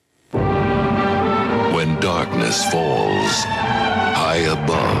darkness falls, high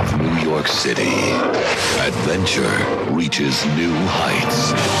above New York City, adventure reaches new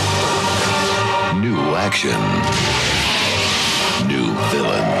heights. New action. New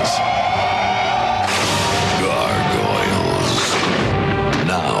villains. Gargoyles.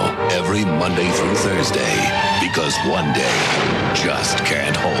 Now, every Monday through Thursday, because one day just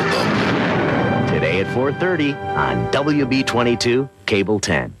can't hold them. Today at 4:30 on WB22 Cable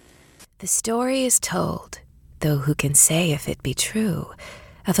 10. The story is told, though who can say if it be true,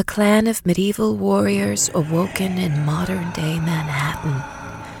 of a clan of medieval warriors awoken in modern-day Manhattan,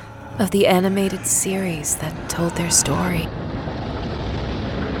 of the animated series that told their story.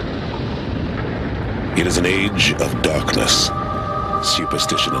 It is an age of darkness.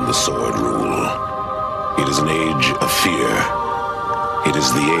 Superstition and the sword rule. It is an age of fear. It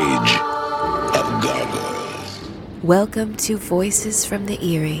is the age of gargoyles. Welcome to Voices from the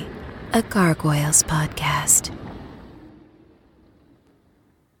Eyrie, a Gargoyles podcast.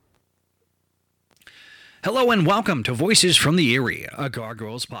 Hello and welcome to Voices from the Eyrie, a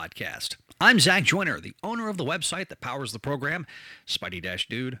Gargoyles podcast. I'm Zach Joyner, the owner of the website that powers the program,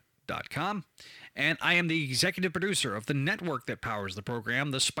 Spidey-Dude.com, and I am the executive producer of the network that powers the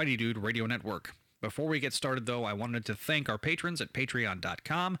program, the Spidey Dude Radio Network. Before we get started, though, I wanted to thank our patrons at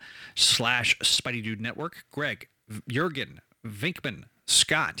patreon.com/SpideyDudeNetwork, Greg, Jurgen, Vinkman,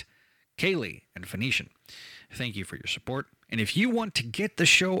 Scott, Kaylee, and Phoenician. Thank you for your support. And if you want to get this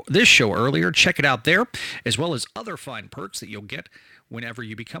show earlier, check it out there, as well as other fine perks that you'll get whenever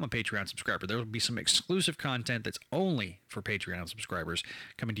you become a Patreon subscriber. There will be some exclusive content that's only for Patreon subscribers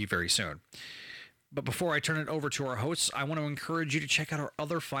coming to you very soon. But before I turn it over to our hosts, I want to encourage you to check out our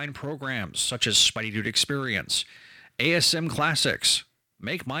other fine programs, such as Spidey Dude Experience, ASM Classics,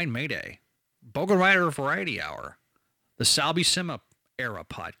 Make Mine Mayday, Bogan Rider Variety Hour, the Sal Buscema Era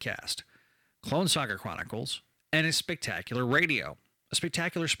Podcast, Clone Saga Chronicles, and a Spectacular Radio, a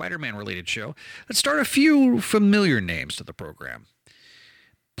Spectacular Spider-Man related show that start a few familiar names to the program.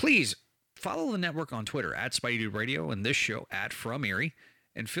 Please follow the network on Twitter at Spidey Dude Radio and this show at From Erie,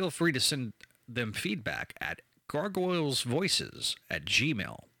 and feel free to send them feedback at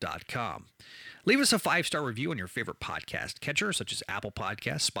gargoylesvoices@gmail.com. Leave us a 5-star review on your favorite podcast catcher, such as Apple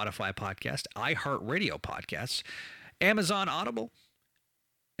Podcasts, Spotify Podcasts, iHeartRadio Podcasts, Amazon Audible,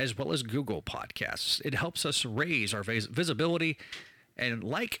 as well as Google Podcasts. It helps us raise our visibility. And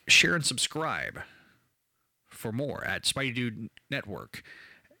like, share, and subscribe for more at Spidey Dude Network,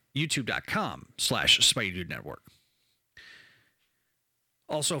 youtube.com/Spidey Dude Network.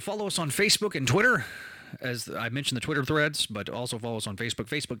 Also, follow us on Facebook and Twitter, as I mentioned the Twitter threads, but also follow us on Facebook,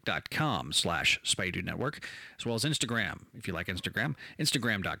 facebook.com/Spidey Dude Network, as well as Instagram, if you like Instagram,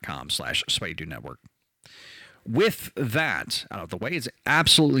 instagram.com/Spidey Dude Network. With that out of the way, it's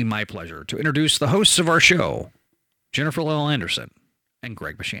absolutely my pleasure to introduce the hosts of our show, Jennifer L. Anderson and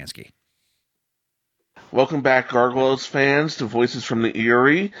Greg Bashansky. Welcome back, Gargoyles fans, to Voices from the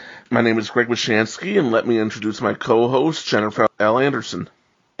Eyrie. My name is Greg Bashansky, and let me introduce my co-host, Jennifer L. Anderson.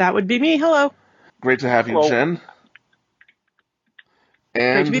 That would be me. Hello. Great to have you, Hello. Jen.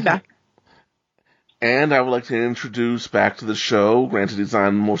 Great to be back. And I would like to introduce back to the show, granted he's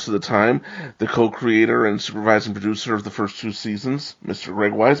on most of the time, the co-creator and supervising producer of the first 2 seasons, Mr.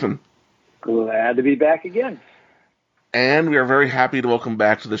 Greg Weisman. Glad to be back again. And we are very happy to welcome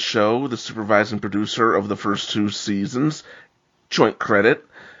back to the show the supervising producer of the first 2 seasons, joint credit,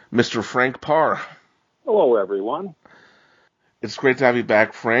 Mr. Frank Parr. Hello, everyone. It's great to have you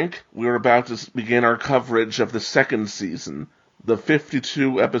back, Frank. We're about to begin our coverage of the second season, the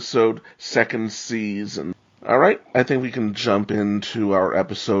 52-episode second season. All right, I think we can jump into our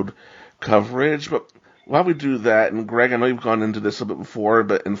episode coverage, but while we do that, and Greg, I know you've gone into this a bit before,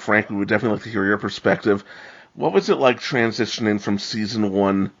 and Frank, we would definitely like to hear your perspective. What was it like transitioning from season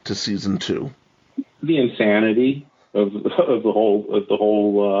 1 to season 2? The insanity of the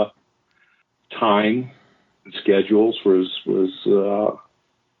whole time and schedules was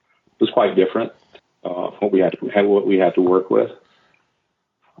quite different. What we had to work with.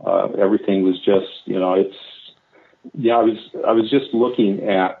 Everything was just, I was just looking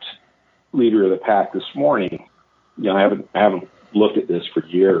at Leader of the Pack this morning. I haven't looked at this for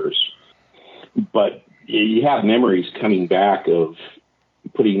years, but you have memories coming back of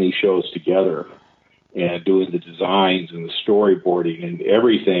putting these shows together and doing the designs and the storyboarding, and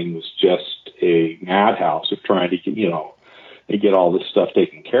everything was just a madhouse of trying to get all this stuff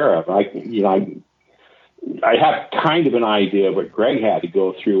taken care of. I have kind of an idea of what Greg had to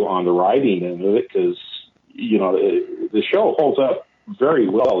go through on the writing end of it, because, the show holds up very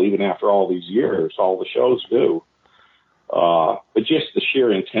well even after all these years. All the shows do. But just the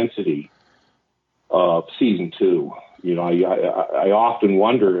sheer intensity of season 2. You know, I often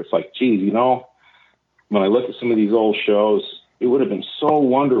wonder, it's like, geez, you know, when I look at some of these old shows, it would have been so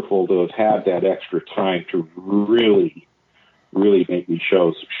wonderful to have had that extra time to really, really make these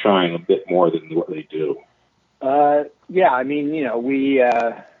shows shine a bit more than what they do. Yeah, I mean, you know,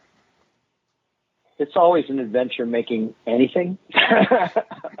 it's always an adventure making anything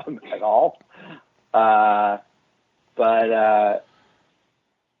at all. But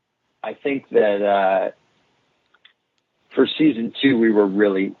I think that for season 2, we were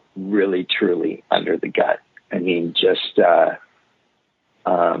really, really, truly under the gut. I mean, just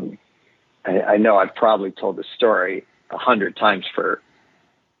I know I've probably told the story 100 times for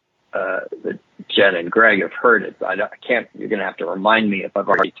that Jen and Greg have heard it, but I can't. You're going to have to remind me if I've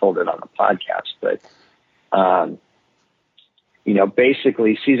already told it on the podcast. But you know,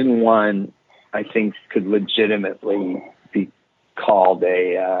 basically, season 1, I think, could legitimately be called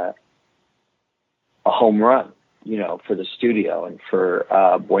a home run, you know, for the studio and for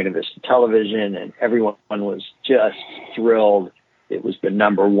Buena Vista Television, and everyone was just thrilled. It was the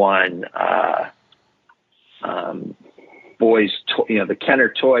number one boys, you know, the Kenner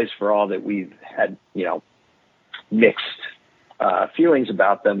toys, for all that we've had, you know, mixed feelings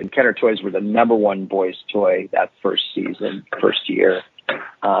about them. And Kenner toys were the number one boys toy that first year.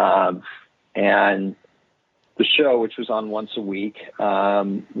 And the show, which was on once a week,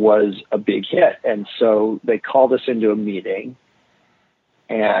 was a big hit. And so they called us into a meeting,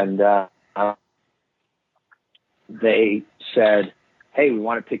 and they said, hey, we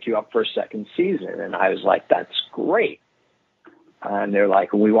want to pick you up for a second season. And I was like, that's great. And they're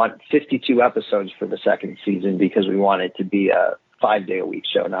like, we want 52 episodes for the second season because we want it to be a 5-day-a-week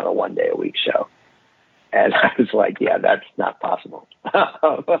show, not a 1-day-a-week show. And I was like, yeah, that's not possible.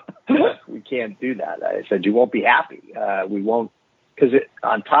 We can't do that. I said, you won't be happy. We won't, because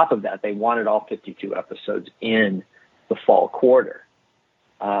on top of that, they wanted all 52 episodes in the fall quarter.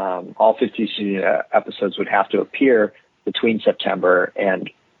 All 52 episodes would have to appear between September and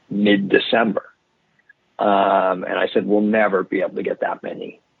mid-December. And I said, we'll never be able to get that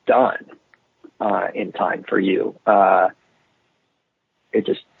many done in time for you. It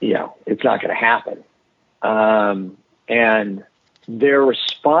just, you know, it's not going to happen. And their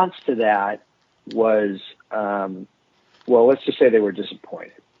response to that was, well, let's just say they were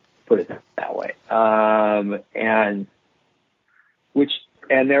disappointed, put it that way. And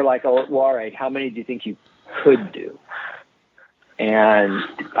they're like, oh, well, all right, how many do you think you could do? And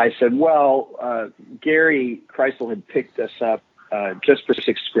I said, well, Gary Kreisel had picked us up just for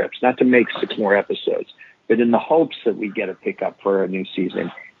 6 scripts, not to make 6 more episodes, but in the hopes that we'd get a pickup for a new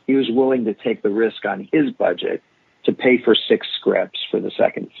season. He was willing to take the risk on his budget to pay for 6 scripts for the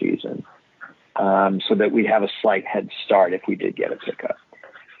second season, so that we'd have a slight head start if we did get a pickup.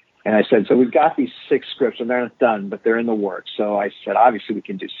 And I said, so we've got these 6 scripts, and they're not done, but they're in the works. So I said, obviously we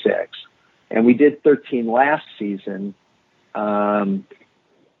can do 6. And we did 13 last season. So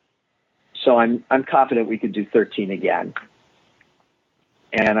I'm confident we could do 13 again.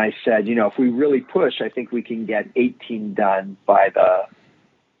 And I said, you know, if we really push, I think we can get 18 done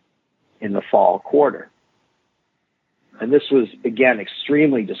in the fall quarter. And this was, again,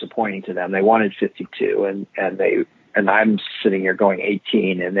 extremely disappointing to them. They wanted 52, and I'm sitting here going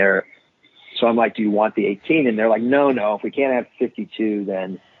 18, and so I'm like, do you want the 18? And they're like, no, if we can't have 52,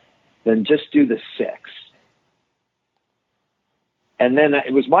 then just do the 6. And then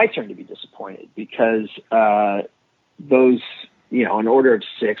it was my turn to be disappointed because those, you know, an order of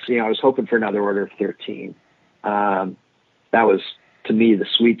 6, you know, I was hoping for another order of 13. That was, to me, the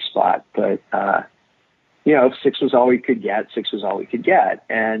sweet spot. But, you know, 6 was all we could get. 6 was all we could get.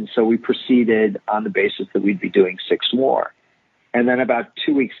 And so we proceeded on the basis that we'd be doing 6 more. And then about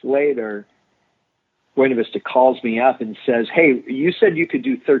 2 weeks later, Buena Vista calls me up and says, hey, you said you could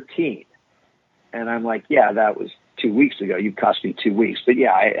do 13. And I'm like, yeah, that was 2 weeks ago. You cost me 2 weeks. But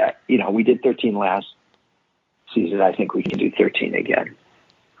yeah, you know, we did 13 last season. I think we can do 13 again.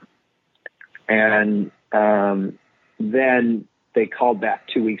 And then they called back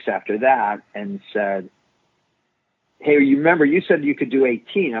 2 weeks after that and said, hey, you remember you said you could do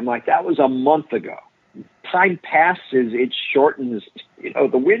 18. I'm like, that was a month ago. Time passes, it shortens, you know,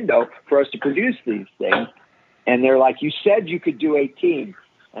 the window for us to produce these things. And they're like, you said you could do 18.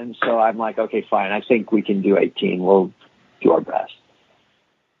 And so I'm like, okay, fine. I think we can do 18. We'll do our best.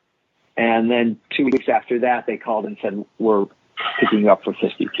 And then 2 weeks after that, they called and said, we're picking you up for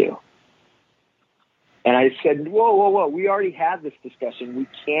 52. And I said, whoa. We already had this discussion. We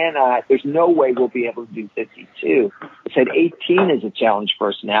cannot, there's no way we'll be able to do 52. I said 18 is a challenge for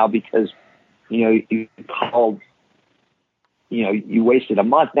us now because, you know, you called you wasted a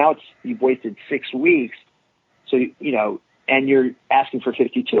month. Now you've wasted 6 weeks. So, and you're asking for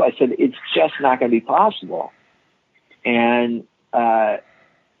 52. I said, it's just not going to be possible. And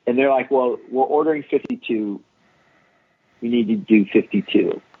they're like, well, we're ordering 52. We need to do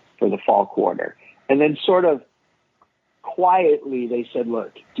 52 for the fall quarter. And then sort of quietly they said,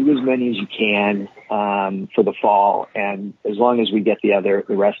 look, do as many as you can for the fall. And as long as we get the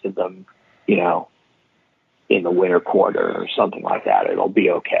rest of them, in the winter quarter or something like that, it'll be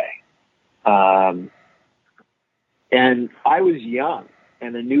okay. And I was young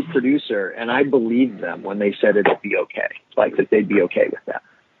and a new producer, and I believed them when they said it'll be okay, like that they'd be okay with that.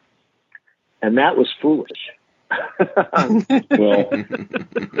 And that was foolish. Well,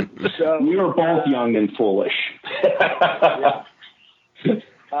 so, we were both young and foolish. Yeah.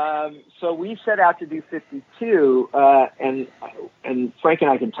 So we set out to do 52, and Frank and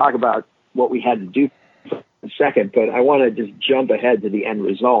I can talk about what we had to do for a second, but I want to just jump ahead to the end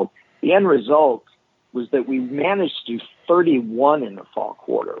result. The end result was that we managed to do 31 in the fall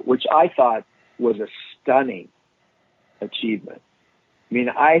quarter, which I thought was a stunning achievement. I mean,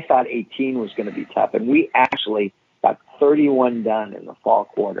 I thought 18 was going to be tough, and we actually got 31 done in the fall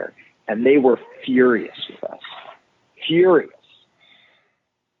quarter, and they were furious with us. Furious.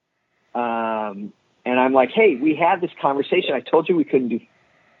 And I'm like, hey, we had this conversation. I told you we couldn't do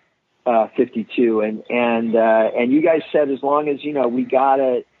 52, and you guys said as long as we got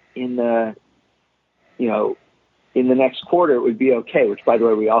it in the next quarter, it would be okay. Which, by the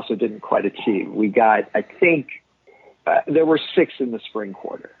way, we also didn't quite achieve. We got, I think, there were 6 in the spring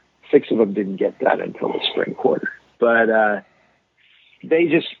quarter. 6 of them didn't get done until the spring quarter. But they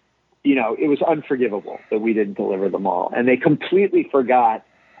just, it was unforgivable that we didn't deliver them all, and they completely forgot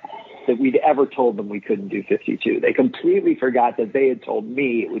that we'd ever told them we couldn't do 52. They completely forgot that they had told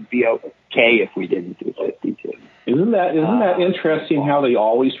me it would be okay if we didn't do 52. Isn't that interesting how they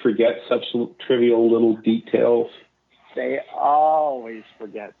always forget such trivial little details? They always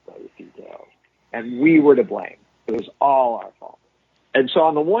forget those details. And we were to blame. It was all our fault. And so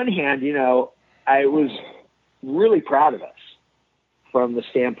on the one hand, I was really proud of us from the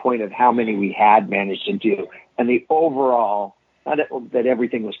standpoint of how many we had managed to do, and the overall, not that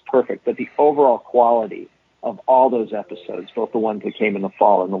everything was perfect, but the overall quality of all those episodes, both the ones that came in the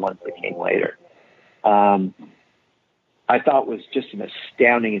fall and the ones that came later, I thought was just an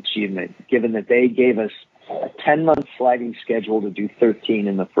astounding achievement, given that they gave us a 10-month sliding schedule to do 13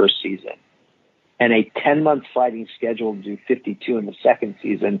 in the first season and a 10-month sliding schedule to do 52 in the second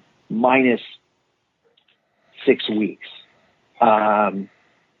season, minus 6 weeks. And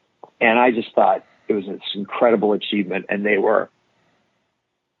I just thought it was this incredible achievement, and they were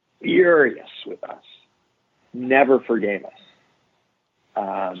furious with us, never forgave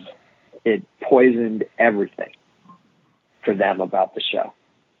us. It poisoned everything for them about the show.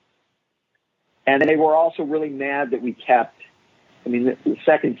 And they were also really mad that we kept, the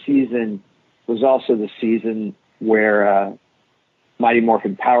second season was also the season where Mighty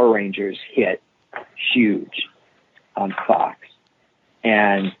Morphin Power Rangers hit huge on Fox.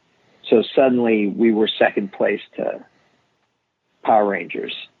 And so suddenly we were second place to Power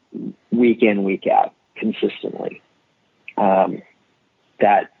Rangers week in, week out, consistently.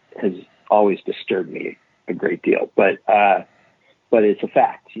 That has always disturbed me a great deal, but it's a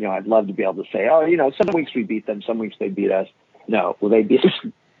fact. I'd love to be able to say, some weeks we beat them, some weeks they beat us. No, well, they beat us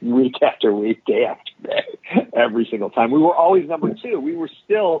week after week, day after day, every single time. We were always number 2. We were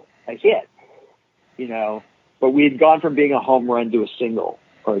still a hit, but we had gone from being a home run to a single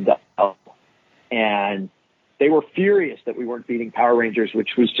or a double. And they were furious that we weren't beating Power Rangers,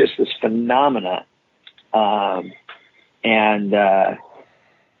 which was just this phenomena, and that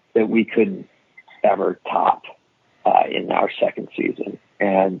we couldn't ever top in our second season.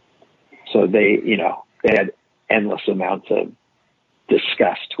 And so they had endless amounts of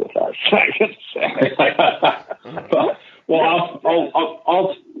disgust with us, I can say. Well,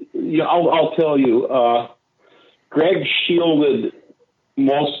 I'll tell you, Greg shielded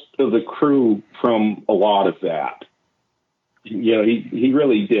most of the crew from a lot of that. He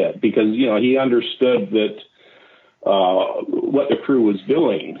really did, because he understood that what the crew was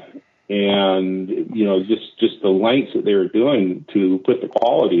doing, and just the lengths that they were doing to put the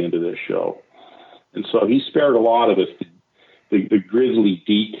quality into this show. And so he spared a lot of the grisly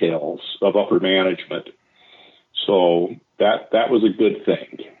details of upper management. So that was a good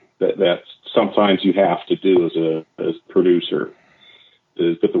thing that sometimes you have to do as a producer,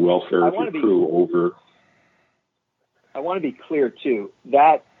 is put the welfare of your crew over. I want to be clear too,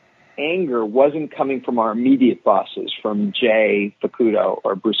 that anger wasn't coming from our immediate bosses, from Jay Facundo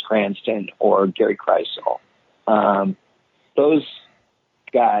or Bruce Cranston or Gary Kreisel. those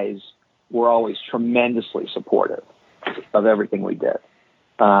guys were always tremendously supportive of everything we did,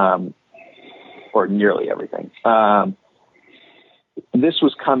 or nearly everything. This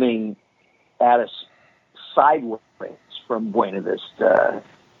was coming at us sideways from Buena Vista,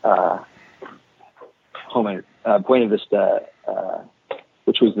 Buena Vista,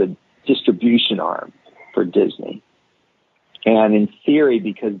 which was the distribution arm for Disney. And in theory,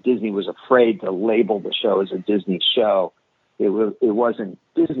 because Disney was afraid to label the show as a Disney show, it wasn't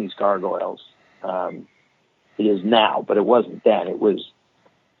Disney's Gargoyles. It is now, but it wasn't then. It was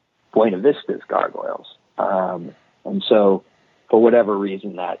Buena Vista's Gargoyles. And so, for whatever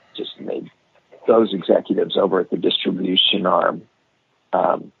reason, that just made those executives over at the distribution arm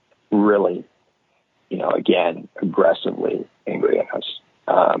really, again, aggressively angry at us.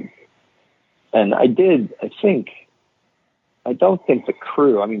 And I don't think the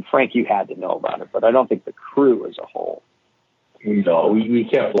crew, Frank, you had to know about it, but I don't think the crew as a whole. No, we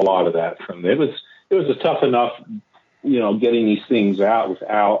kept a lot of that from them. It was a tough enough, getting these things out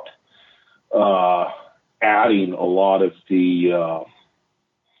without adding a lot of the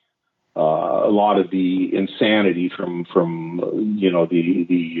insanity from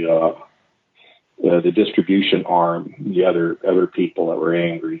the distribution arm, the other people that were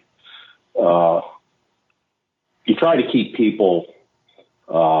angry. You try to keep people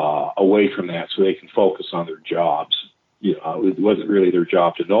away from that so they can focus on their jobs. It wasn't really their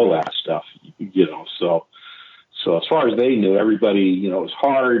job to know that stuff, So as far as they knew, everybody, it was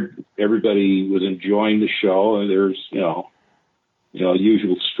hard. Everybody was enjoying the show, and there's,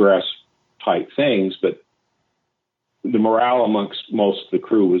 usual stress type things, but the morale amongst most of the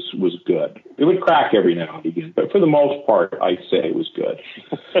crew was good. It would crack every now and again, but for the most part, I'd say it was good.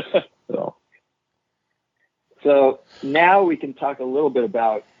 So now we can talk a little bit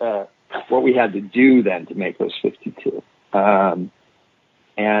about what we had to do then to make those 52. And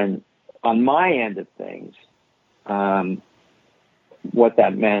on my end of things, what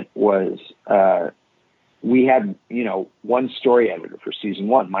that meant was we had, one story editor for season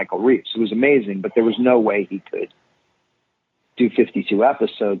 1, Michael Reeves. It was amazing, but there was no way he could do 52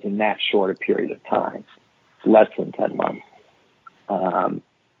 episodes in that short a period of time, less than 10 months.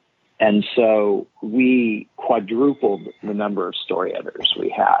 And so we quadrupled the number of story editors we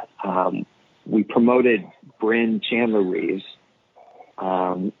had. We promoted Brynn Chandler Reeves,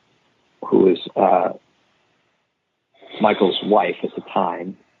 who was Michael's wife at the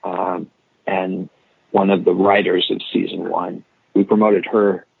time, and one of the writers of season 1. We promoted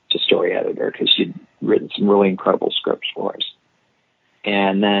her to story editor because she'd written some really incredible scripts for us.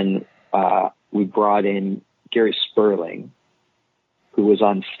 And then we brought in Gary Sperling, who was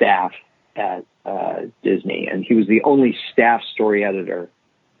on staff at Disney, and he was the only staff story editor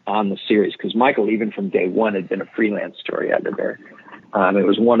on the series because Michael, even from day one, had been a freelance story editor. It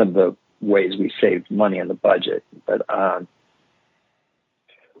was one of the ways we saved money on the budget. But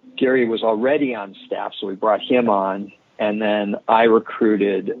Gary was already on staff, so we brought him on, and then I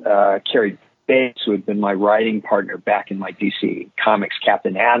recruited Carrie Bates, who had been my writing partner back in my DC Comics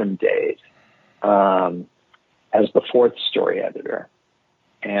Captain Atom days, as the 4th story editor.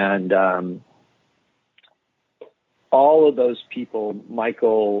 And all of those people,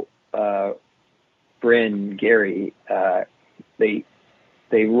 Michael, Brynn, Gary, they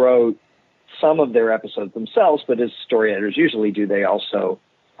wrote some of their episodes themselves, but as story editors usually do, they also,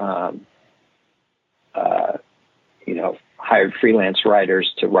 hired freelance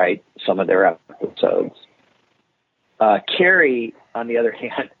writers to write some of their episodes. Carrie, on the other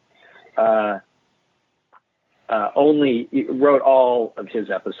hand, only wrote all of his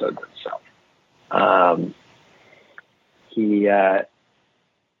episodes himself. He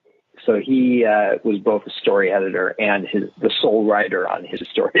was both a story editor and the sole writer on his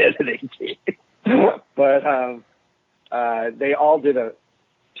story editing team. But they all did a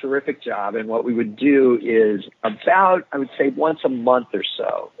terrific job. And what we would do is about, I would say, once a month or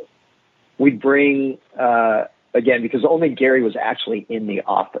so, we'd bring, again, because only Gary was actually in the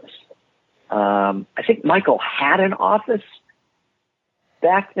office. I think Michael had an office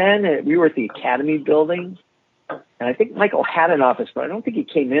back then. We were at the Academy building. And I think Michael had an office, but I don't think he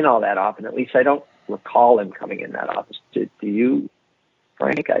came in all that often. At least I don't recall him coming in that office. Do you,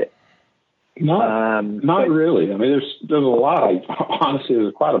 Frank? Not really. There's a lot. Honestly,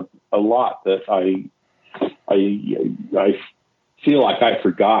 there's quite a lot that I feel like I've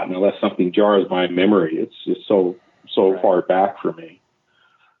forgotten unless something jars my memory. It's just so right. Far back for me.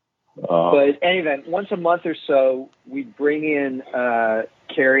 But anyway, once a month or so, we'd bring in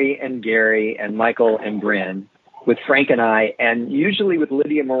Carrie and Gary and Michael and Brynn with Frank and I, and usually with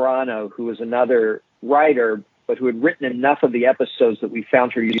Lydia Morano, who was another writer, but who had written enough of the episodes that we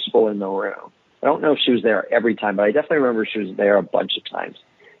found her useful in the room. I don't know if she was there every time, but I definitely remember she was there a bunch of times.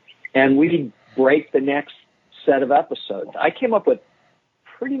 And we'd break the next set of episodes. I came up with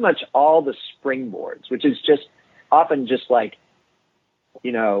pretty much all the springboards, which is just often just like,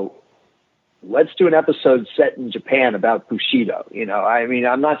 you know, let's do an episode set in Japan about Bushido. You know, I mean,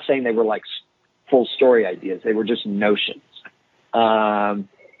 I'm not saying they were like full story ideas. They were just notions. And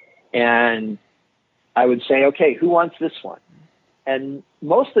I would say, okay, who wants this one? And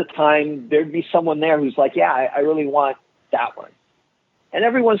most of the time there'd be someone there who's like, yeah, I really want that one. And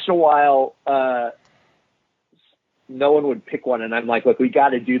every once in a while, no one would pick one. And I'm like, look, we got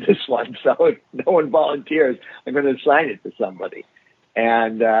to do this one. So if no one volunteers, I'm going to assign it to somebody.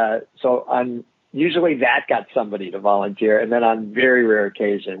 And so usually that got somebody to volunteer. And then on very rare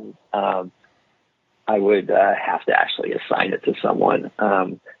occasions, I would have to actually assign it to someone.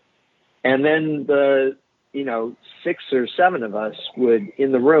 And then the, 6 or 7 of us would,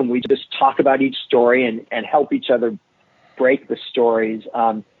 in the room, we just talk about each story and help each other break the stories.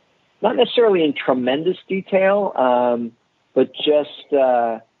 Not necessarily in tremendous detail, but just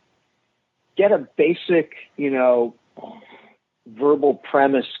get a basic, verbal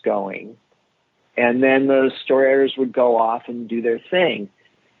premise going. And then the story writers would go off and do their thing.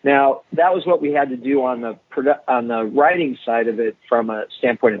 Now, that was what we had to do on the writing side of it from a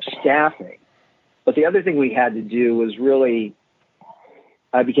standpoint of staffing. But the other thing we had to do was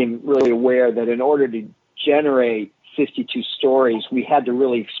I became really aware that in order to generate 52 stories, we had to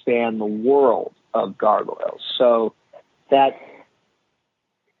really expand the world of Gargoyles. So that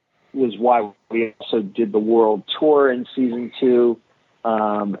was why we also did the world tour in season 2,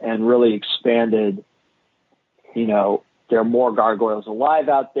 and really expanded, there are more gargoyles alive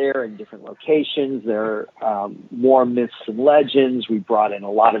out there in different locations. There are more myths and legends. We brought in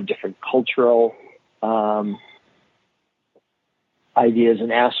a lot of different cultural ideas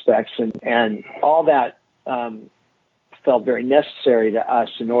and aspects, and all that felt very necessary to us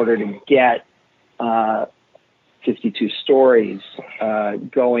in order to get 52 stories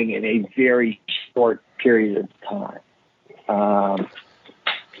going in a very short period of time.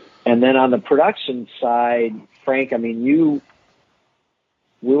 And then on the production side, Frank, I mean,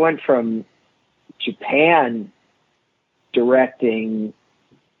 we went from Japan directing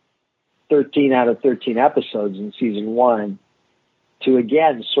 13 out of 13 episodes in season 1 to,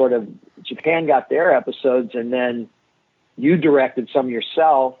 again, sort of Japan got their episodes, and then you directed some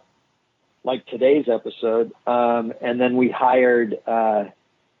yourself, like today's episode. And then we hired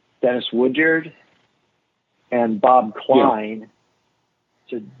Dennis Woodyard and Bob Klein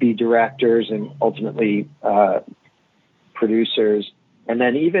to be directors and ultimately producers. And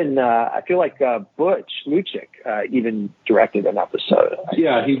then even I feel like Butch Luchik even directed an episode.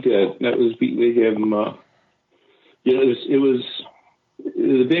 Yeah, he did. That was we gave him. It was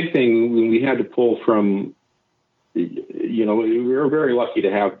the big thing when we had to pull from. We were very lucky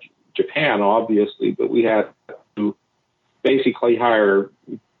to have Japan, obviously, but we had to basically hire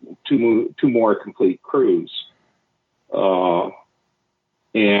two more complete crews,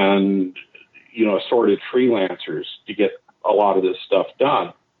 and assorted freelancers to get a lot of this stuff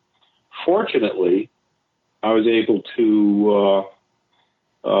done. Fortunately, I was able to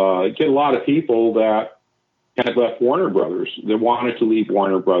get a lot of people that had left Warner Brothers, that wanted to leave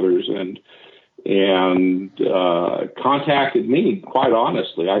Warner Brothers, and contacted me. Quite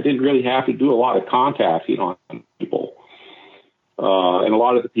honestly, I didn't really have to do a lot of contacting on people, and a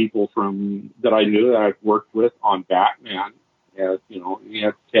lot of the people that I knew that I've worked with on Batman. We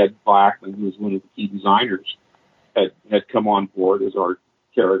had Ted Blackman, who was one of the key designers, had come on board as our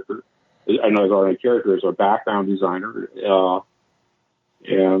character. I know as our character as our background designer,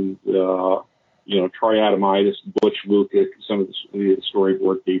 and Troy Adamitis, Butch Lukic, some of the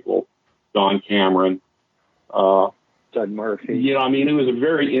storyboard people, Don Cameron, Doug Murphy. It was a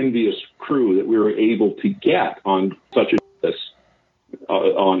very envious crew that we were able to get on such a list,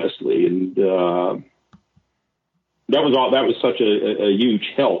 honestly, and that was such a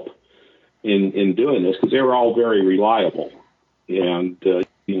huge help in doing this, because they were all very reliable, and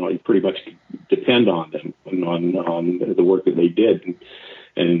you pretty much depend on them and on the work that they did,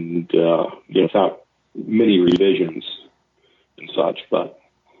 and without many revisions and such. But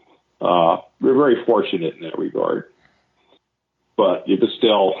we're very fortunate in that regard. But it was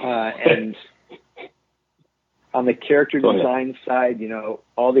still and on the character design side,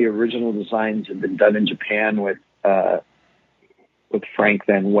 all the original designs had been done in Japan with Frank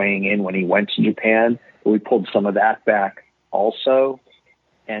then weighing in when he went to Japan. We pulled some of that back also.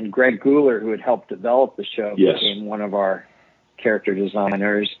 And Greg Guler, who had helped develop the show, yes, became one of our character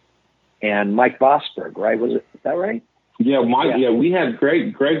designers. and Mike Vosberg, right? Is that right? Yeah, we had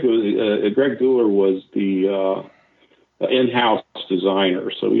Greg. Greg Guler was the in-house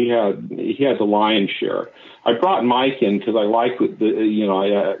designer, so he had the lion's share. I brought Mike in because I liked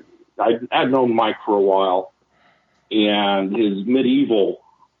I'd known Mike for a while, and his medieval.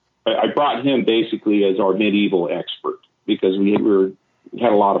 I brought him basically as our medieval expert because we had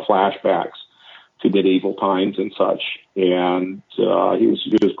a lot of flashbacks to medieval times and such, and he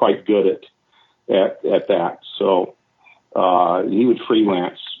was quite good at that. So he would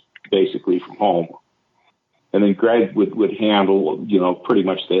freelance basically from home, and then Greg would handle pretty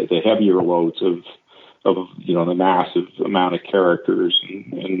much the heavier loads of the massive amount of characters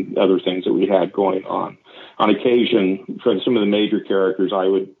and other things that we had going on. On occasion, for some of the major characters, I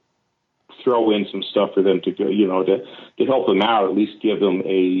would throw in some stuff for them to go, to help them out, at least give them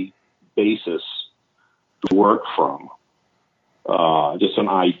a basis to work from. Just an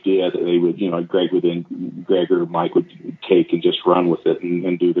idea that they would, Greg or Mike would take and just run with it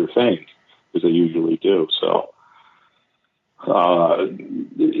and do their thing, as they usually do. So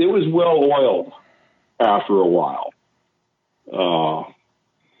it was well oiled after a while.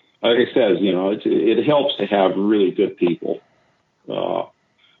 Like I said, it helps to have really good people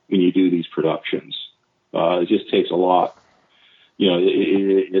when you do these productions. It just takes a lot.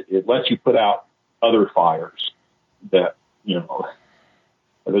 It lets you put out other fires that,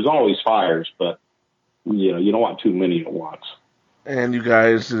 there's always fires, but, you don't want too many at once. And you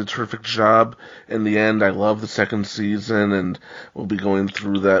guys did a terrific job. In the end, I love the second season, and we'll be going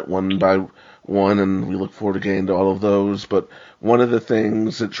through that one by one, and we look forward to getting to all of those. But one of the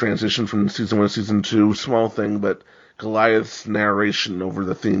things that transitioned from season 1 to season 2, small thing, but Goliath's narration over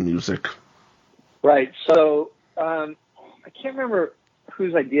the theme music. Right. So I can't remember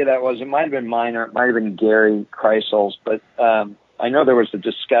whose idea that was. It might have been mine, or it might have been Gary Kreisel's, but I know there was a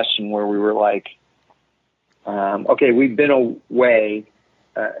discussion where we were like, okay, we've been away,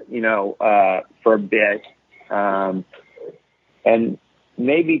 for a bit, and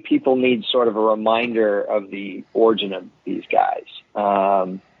maybe people need sort of a reminder of the origin of these guys.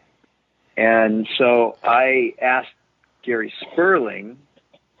 And so I asked Gary Sperling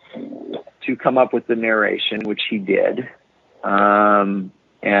to come up with the narration, which he did.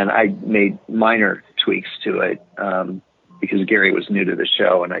 And I made minor tweaks to it, because Gary was new to the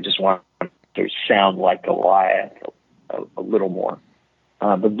show and I just wanted to sound like Goliath a little more,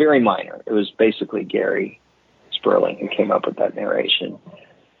 but very minor. It was basically Gary Sperling who came up with that narration.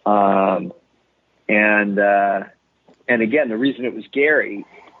 And again, the reason it was Gary,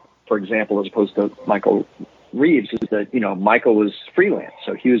 for example, as opposed to Michael Reeves, is that, Michael was freelance.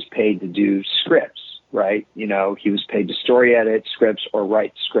 So he was paid to do scripts, right? He was paid to story edit scripts or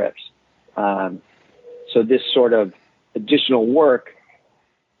write scripts. So this sort of additional work,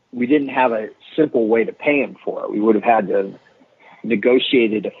 we didn't have a simple way to pay him for it. We would have had to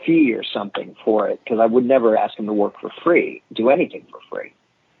negotiated a fee or something for it, because I would never ask him to work for free, do anything for free.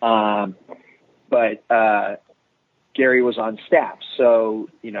 But Gary was on staff, so,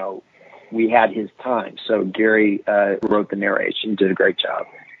 we had his time. So Gary wrote the narration, did a great job.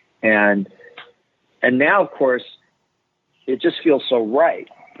 And now, of course, it just feels so right.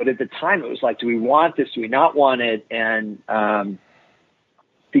 But at the time, it was like, do we want this? Do we not want it? And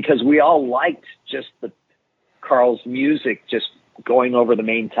because we all liked just Carl's music, just going over the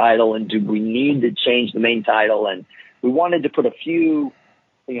main title, and do we need to change the main title? And we wanted to put a few,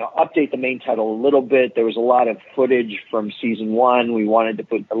 update the main title a little bit. There was a lot of footage from season 1. We wanted to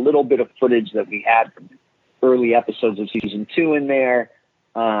put a little bit of footage that we had from early episodes of season 2 in there.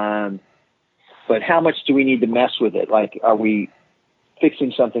 But how much do we need to mess with it? Like, are we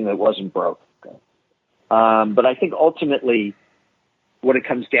fixing something that wasn't broken? But I think ultimately what it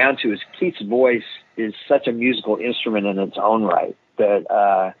comes down to is Keith's voice is such a musical instrument in its own right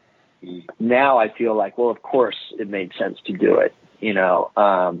that now I feel like, well, of course it made sense to do it,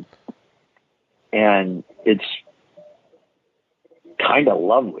 and it's kind of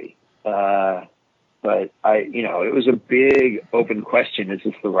lovely. But it was a big open question. Is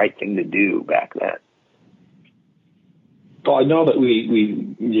this the right thing to do back then? Well, I know that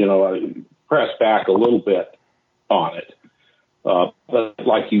we pressed back a little bit on it. But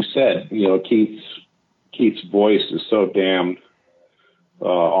like you said, Keith's voice is so damn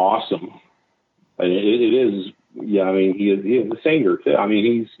awesome. I mean, it is. Yeah, I mean, he is a singer too. I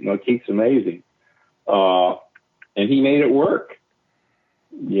mean, Keith's amazing, and he made it work.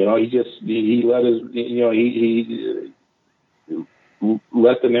 He let he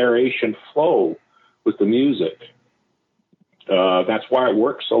let the narration flow with the music. That's why it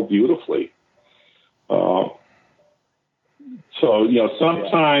works so beautifully. So,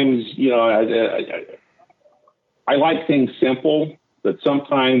 sometimes, I like things simple, but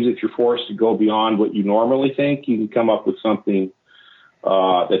sometimes if you're forced to go beyond what you normally think, you can come up with something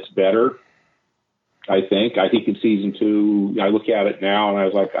that's better. I think in season 2, I look at it now and I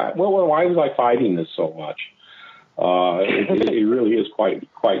was like, well, why was I fighting this so much? It really is quite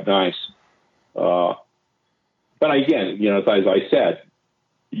nice. But again, as I said,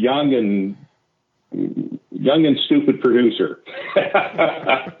 young and stupid producer.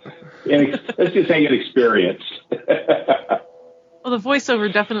 Let's just say inexperienced. Well, the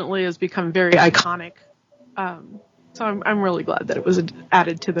voiceover definitely has become very iconic. So I'm really glad that it was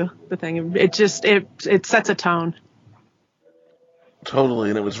added to the thing. It just it sets a tone. Totally,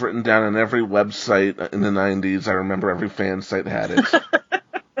 and it was written down on every website in the 90s. I remember every fan site had it.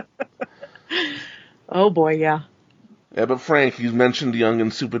 Oh boy, yeah. Yeah, but Frank, you mentioned young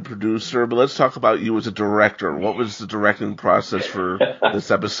and stupid producer, but let's talk about you as a director. What was the directing process for this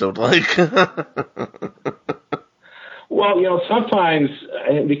episode like? Well, sometimes,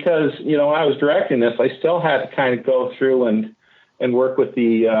 because, when I was directing this, I still had to kind of go through and work with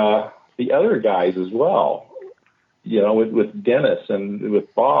the other guys as well, with Dennis and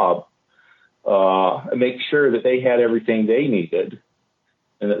with Bob, and make sure that they had everything they needed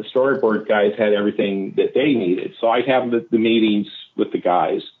and that the storyboard guys had everything that they needed. So I'd have the meetings with the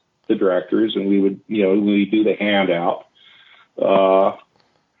guys, the directors, and we would, we do the handout.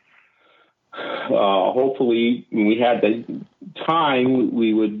 Hopefully, when we had the time,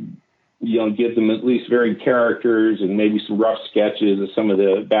 we would, give them at least varied characters and maybe some rough sketches of some of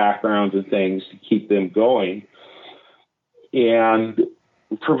the backgrounds and things to keep them going. And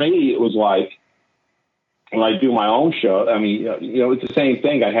for me, it was like, when I do my own show, it's the same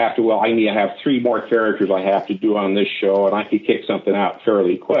thing. I need to have 3 more characters I have to do on this show, and I could kick something out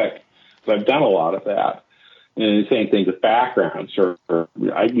fairly quick. So I've done a lot of that. And the same thing with backgrounds.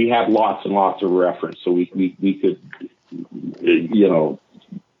 We had lots and lots of reference, so we could,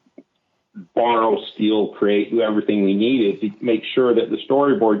 borrow, steal, create, do everything we needed to make sure that the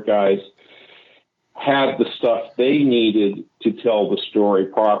storyboard guys had the stuff they needed to tell the story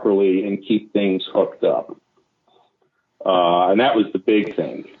properly and keep things hooked up. And that was the big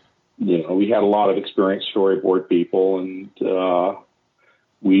thing. We had a lot of experienced storyboard people, and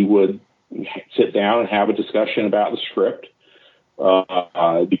we would sit down and have a discussion about the script,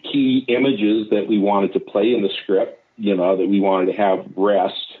 the key images that we wanted to play in the script, that we wanted to have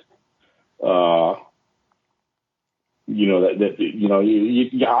rest. I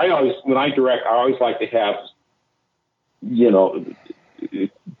always, when I direct, I always like to have,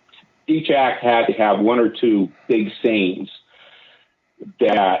 each act had to have 1 or 2 big scenes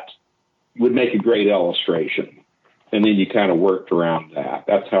that would make a great illustration. And then you kind of worked around that.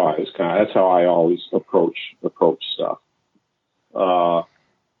 That's how I always approach stuff.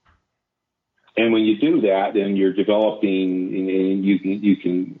 And when you do that, then you're developing, and you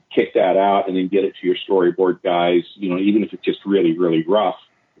can kick that out and then get it to your storyboard guys. Even if it's just really, really rough,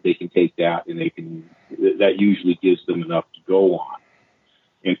 they can take that and that usually gives them enough to go on.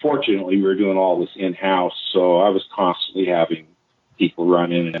 And fortunately, we were doing all this in-house, so I was constantly having people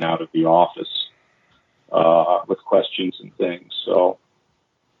run in and out of the office with questions and things. So,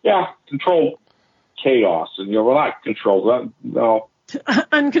 yeah, controlled chaos. And, not controlled, no.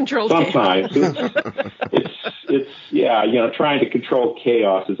 Uncontrolled sometimes chaos. it's trying to control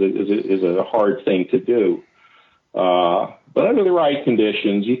chaos is a hard thing to do. But under the right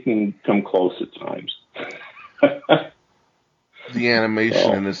conditions, you can come close at times. The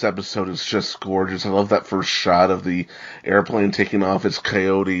animation in this episode is just gorgeous. I love that first shot of the airplane taking off its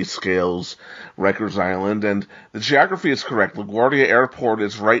Coyote scales Rikers Island, and the geography is correct. LaGuardia Airport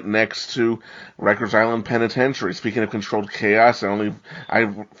is right next to Rikers Island Penitentiary. Speaking of controlled chaos, I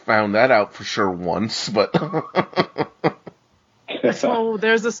found that out for sure once, but so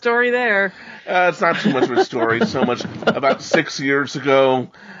there's a story there. It's not too much of a story. So much. About 6 years ago,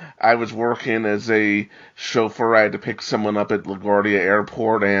 I was working as a chauffeur. I had to pick someone up at LaGuardia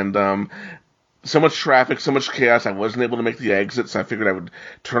Airport, and so much traffic, so much chaos, I wasn't able to make the exit, so I figured I would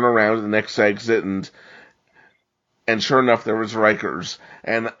turn around at the next exit, and sure enough, there was Rikers.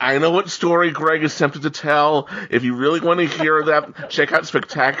 And I know what story Greg is tempted to tell. If you really want to hear that, check out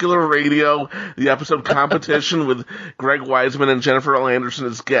Spectacular Radio, the episode Competition with Greg Wiseman and Jennifer L. Anderson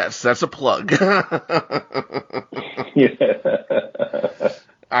as guests. That's a plug.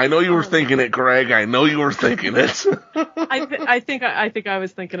 I know you were thinking it, Greg. I know you were thinking it. I think I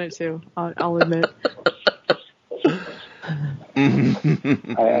was thinking it too. I'll admit.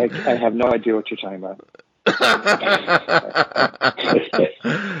 I have no idea what you're talking about.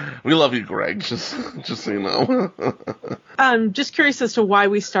 We love you, Greg. Just so you know. Just curious as to why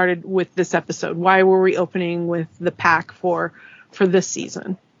we started with this episode. Why were we opening with the pack for this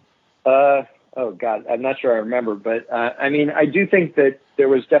season? Oh God, I'm not sure I remember, but I mean, I do think that there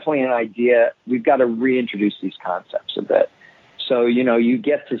was definitely an idea. We've got to reintroduce these concepts a bit. So, you know, you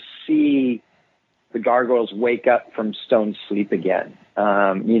get to see the gargoyles wake up from stone sleep again.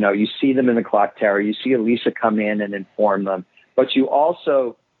 You know, you see them in the clock tower. You see Elisa come in and inform them. But you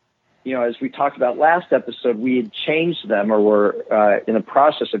also, you know, as we talked about last episode, we had changed them, or were in the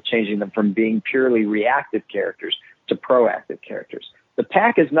process of changing them from being purely reactive characters to proactive characters. The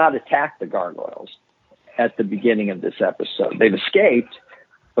pack has not attacked the gargoyles at the beginning of this episode. They've escaped,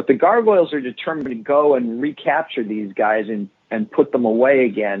 but the gargoyles are determined to go and recapture these guys and put them away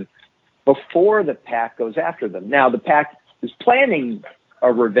again before the pack goes after them. Now, the pack is planning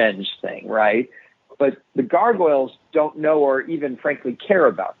a revenge thing, right? But the gargoyles don't know or even frankly care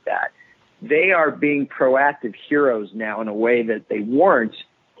about that. They are being proactive heroes now in a way that they weren't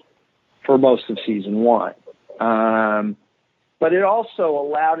for most of season one. But it also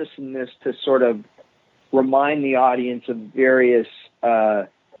allowed us in this to sort of remind the audience of various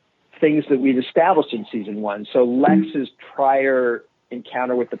things that we'd established in season one. So Lex's prior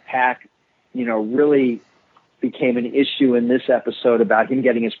encounter with the pack, you know, really became an issue in this episode about him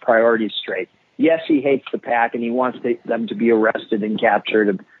getting his priorities straight. Yes, he hates the pack and he wants them to be arrested and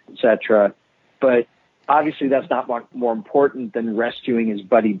captured, etc. But obviously that's not more important than rescuing his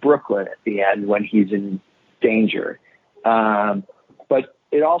buddy Brooklyn at the end when he's in danger. But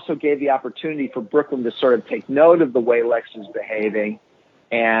it also gave the opportunity for Brooklyn to sort of take note of the way Lex is behaving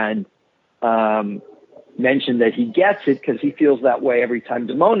and mention that he gets it because he feels that way every time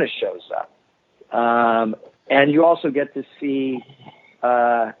Demona shows up. And you also get to see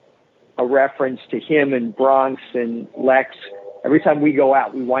a reference to him and Bronx and Lex. Every time we go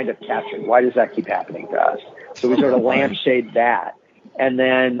out, we wind up captured. Why does that keep happening to us? So we sort of lampshade that. And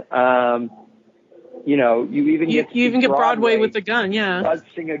then, you know, you even get Broadway with the gun, yeah.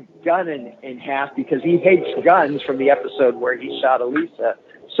 Buzzing a gun in half because he hates guns from the episode where he shot Elisa.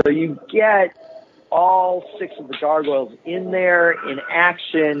 So you get all 6 of the gargoyles in there in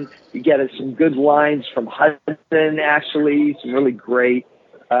action. You get some good lines from Hudson, actually, some really great.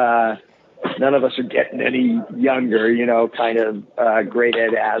 None of us are getting any younger, you know, kind of great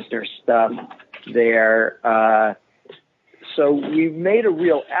Ed Asner stuff there. So we've made a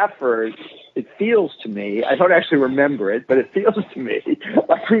real effort. It feels to me, I don't actually remember it, but it feels to me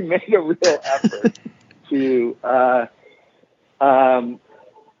like we made a real effort to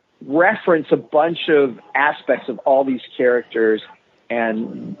reference a bunch of aspects of all these characters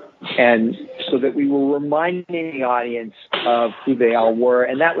and so that we were reminding the audience of who they all were.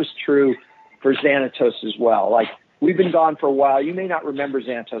 And that was true for Xanatos as well. Like, we've been gone for a while. You may not remember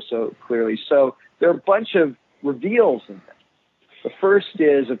Xanatos so clearly. So there are a bunch of reveals in this. The first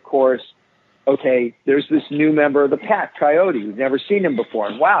is, of course, okay, there's this new member of the pack, Coyote. We've never seen him before.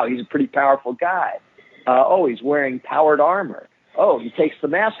 And wow, he's a pretty powerful guy. He's wearing powered armor. Oh, he takes the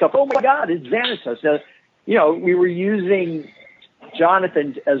mask off. Oh my God, it's Xanatos. Now, you know, we were using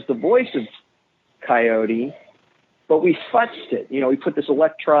Jonathan as the voice of Coyote, but we futzed it. You know, we put this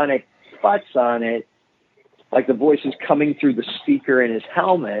electronic futz on it, like the voice is coming through the speaker in his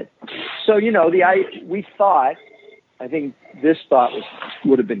helmet. So, you know, we thought, I think this thought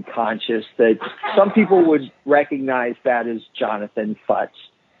would have been conscious, that some people would recognize that as Jonathan Futz.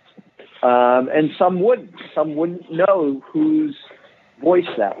 And some wouldn't know whose voice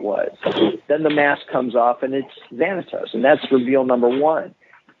that was. Then the mask comes off and it's Xanatos, and that's reveal number one.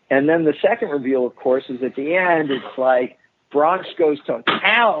 And then the second reveal, of course, is at the end, it's like Bronx goes to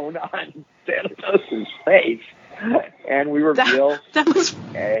town on Xanatos' face. And we reveal, that was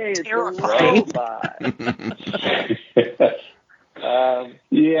terrifying. It's a robot.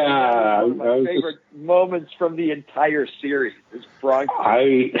 Yeah, one of my favorite moments from the entire series is Bronx.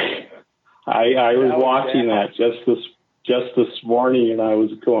 I was watching that just this morning, and I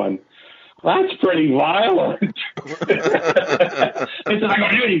was going, "That's pretty violent." It's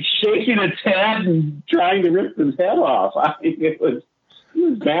like he's shaking its head and trying to rip his head off. I mean, it was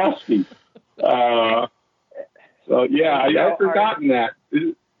nasty. So yeah, I'd forgotten that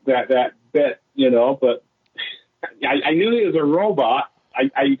bit, you know, but I knew he was a robot.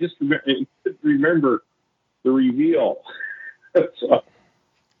 I just remember the reveal. So.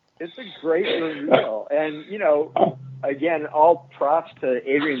 It's a great reveal. And, you know, again, all props to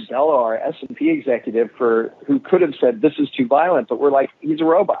Adrian Bello, our S&P executive, who could have said, this is too violent, but we're like, he's a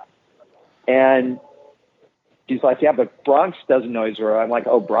robot. And he's like, yeah, but Bronx doesn't know he's a robot. I'm like,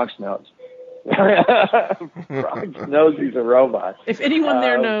 oh, Bronx knows. Bronx knows he's a robot. If anyone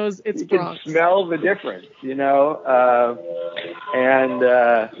there knows, it's you can Bronx. smell the difference,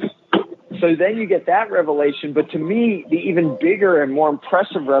 so then you get that revelation. But to me, the even bigger and more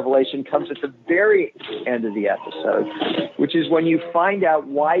impressive revelation comes at the very end of the episode, which is when you find out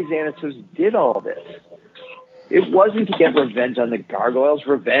why Xanatos did all this. It wasn't to get revenge on the gargoyles.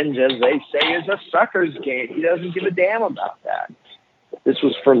 Revenge, as they say, is a sucker's game. He doesn't give a damn about that. This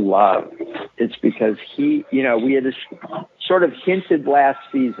was for love. It's because we had sort of hinted last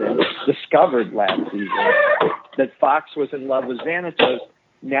season, discovered last season, that Fox was in love with Xanatos.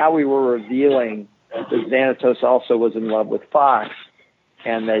 Now we were revealing that Xanatos also was in love with Fox,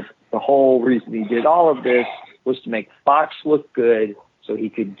 and that the whole reason he did all of this was to make Fox look good so he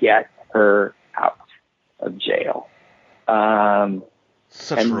could get her out of jail.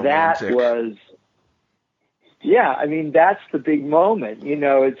 Such and romantic. That was, that's the big moment.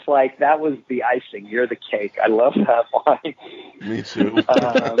 It's like that was the icing. You're the cake. I love that line. Me too.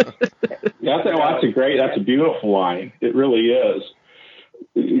 That's a beautiful line. It really is.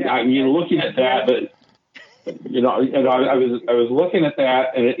 Looking at that, but I was looking at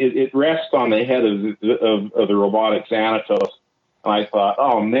that, and it rests on the head of the robotic Xanatos, and I thought,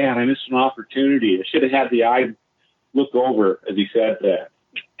 oh man, I missed an opportunity. I should have had the eye look over as he said that.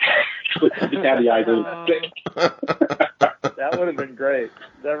 Just had the eye look. That would have been great.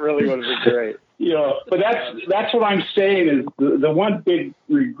 That really would have been great. But that's what I'm saying is the one big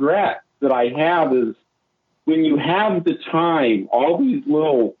regret that I have is, when you have the time, all these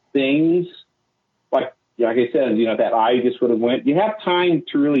little things, like I said, that eye just would have went. You have time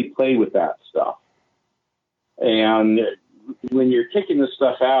to really play with that stuff. And when you're kicking this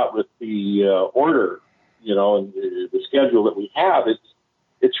stuff out with the order, and the schedule that we have,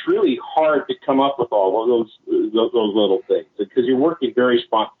 it's really hard to come up with all of those little things, because you're working very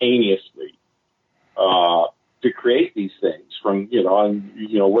spontaneously to create these things from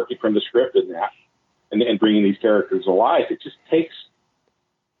working from the script and that. And bringing these characters alive, it just takes,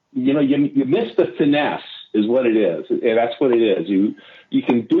 you miss the finesse is what it is. And that's what it is. You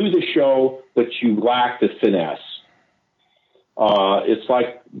can do the show, but you lack the finesse. It's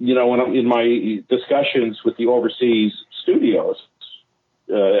like, when I'm in my discussions with the overseas studios,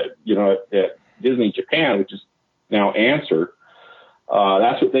 at Disney Japan, which is now Answer,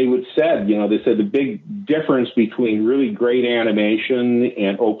 that's what they would said. They said the big difference between really great animation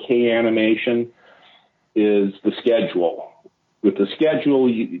and okay animation is the schedule. With the schedule,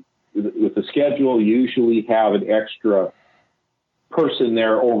 you usually have an extra person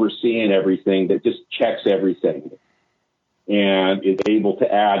there overseeing everything that just checks everything and is able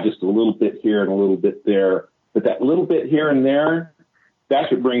to add just a little bit here and a little bit there. But that little bit here and there, that's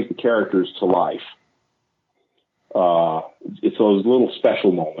what brings the characters to life. It's those little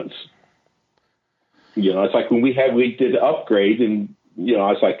special moments. It's like when we did Upgrade, and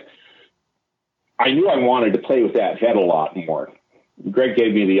it's like, I knew I wanted to play with that head a lot more. Greg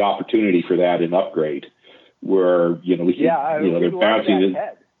gave me the opportunity for that in Upgrade, where we could, they're bouncing.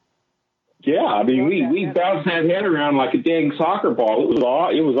 Yeah, we bounced that head around like a dang soccer ball.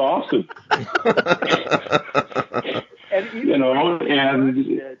 It was awesome. And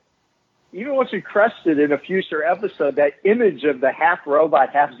even once we crested in a future episode, that image of the half robot,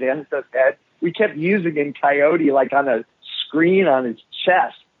 half Xanatos head, we kept using in Coyote like on a screen on his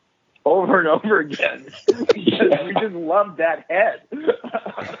chest over and over again. We just loved that head.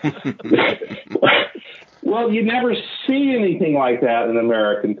 Well, you never see anything like that in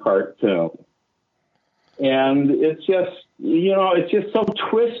American cartoon. And it's just, it's just so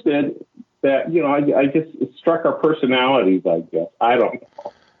twisted that, it struck our personalities, I guess. I don't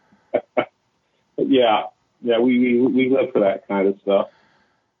know. Yeah, we live for that kind of stuff.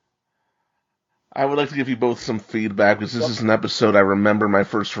 I would like to give you both some feedback, because this is an episode I remember my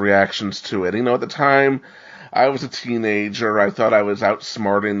first reactions to it. At the time, I was a teenager. I thought I was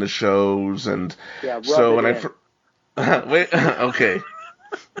outsmarting the shows, and so when wait, okay.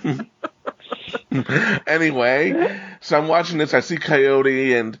 Anyway, so I'm watching this. I see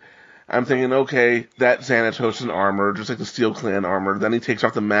Coyote, and I'm thinking, okay, that's Xanatos in armor, just like the Steel Clan armor. Then he takes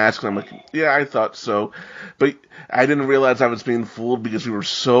off the mask, and I'm like, yeah, I thought so. But I didn't realize I was being fooled, because we were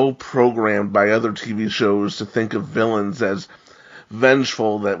so programmed by other TV shows to think of villains as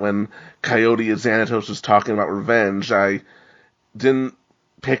vengeful that when Coyote as Xanatos was talking about revenge, I didn't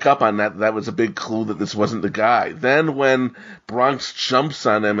pick up on that. That was a big clue that this wasn't the guy. Then when Bronx jumps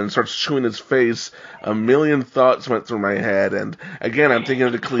on him and starts chewing his face, a million thoughts went through my head. And again, I'm thinking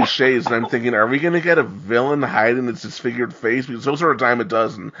of the cliches, and I'm thinking, are we going to get a villain hiding its disfigured face? Because those are a dime a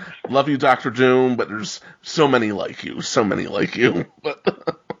dozen. Love you, Dr. Doom, but there's so many like you.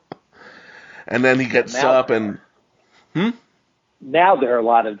 But And then he gets up and... Now there are a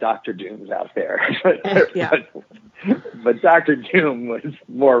lot of Dr. Dooms out there. Yeah. But Dr. Doom was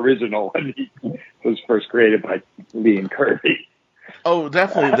more original when he was first created by Lee and Kirby. Oh,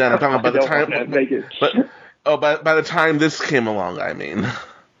 definitely then. I'm talking about by the time... by the time this came along, I mean.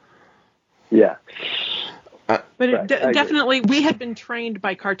 Yeah. But it definitely, we had been trained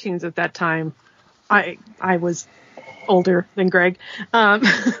by cartoons at that time. I was older than Greg. But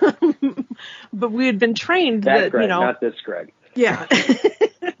we had been trained that Greg, you know... not this Greg. Yeah.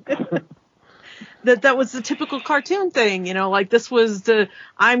 that was the typical cartoon thing, you know, like this was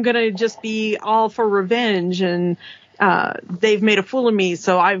I'm going to just be all for revenge and they've made a fool of me,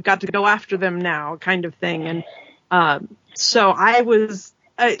 so I've got to go after them now kind of thing. And so I was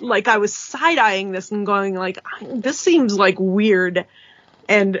side-eyeing this and going like, this seems like weird.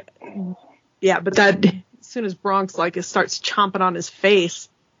 And yeah, but that as soon as Bronx starts chomping on his face,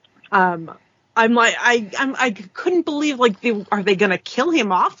 I'm like, I couldn't believe, like, are they going to kill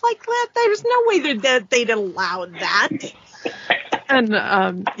him off like that? There's no way they'd allow that.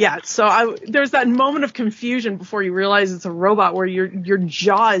 And, so there's that moment of confusion before you realize it's a robot where your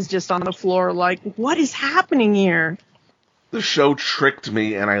jaw is just on the floor, like, what is happening here? The show tricked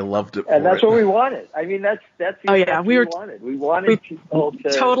me, and I loved it. And that's what we wanted. I mean, that's what we wanted. We wanted people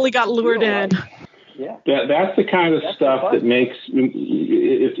to totally got lured in. Yeah. That's the kind of stuff that makes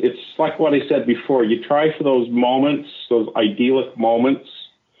it's like what I said before. You try for those moments, those idyllic moments.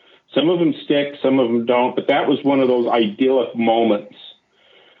 Some of them stick, some of them don't. But that was one of those idyllic moments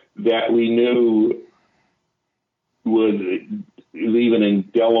that we knew would leave an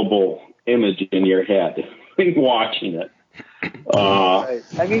indelible image in your head watching it. Right.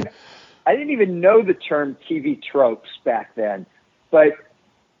 I mean, I didn't even know the term TV tropes back then, but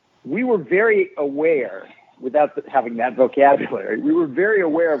we were very aware, without having that vocabulary, we were very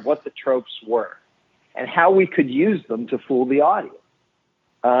aware of what the tropes were and how we could use them to fool the audience.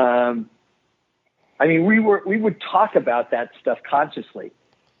 I mean, we would talk about that stuff consciously.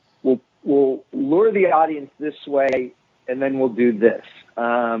 We'll lure the audience this way, and then we'll do this.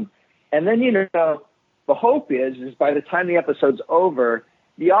 And then, you know, the hope is by the time the episode's over,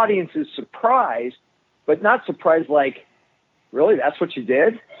 the audience is surprised, but not surprised like, really, that's what you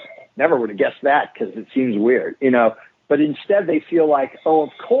did? Never would have guessed that because it seems weird, you know. But instead they feel like, oh, of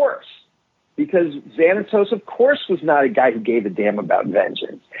course, because Xanatos, of course, was not a guy who gave a damn about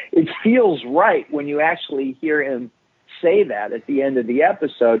vengeance. It feels right when you actually hear him say that at the end of the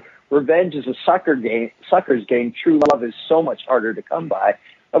episode. Revenge is a sucker's game. True love is so much harder to come by.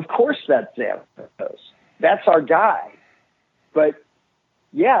 Of course that's Xanatos. That's our guy. But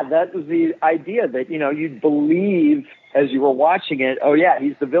yeah, that was the idea that, you know, you'd believe as you were watching it, oh yeah,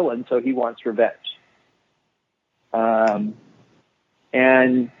 he's the villain, so he wants revenge.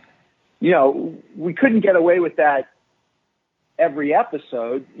 And, you know, we couldn't get away with that every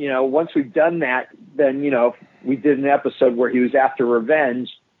episode. You know, once we've done that, then, you know, if we did an episode where he was after revenge,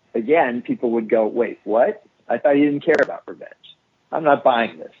 again, people would go, wait, what? I thought he didn't care about revenge. I'm not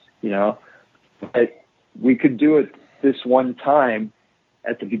buying this, you know. But we could do it this one time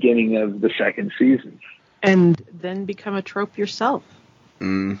at the beginning of the second season. And then become a trope yourself.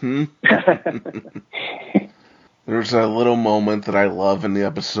 Mm-hmm. There's a little moment that I love in the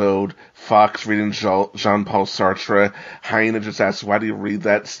episode. Fox reading Jean-Paul Sartre. Hyena just asks, why do you read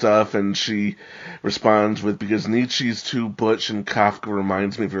that stuff? And she responds with, because Nietzsche's too butch and Kafka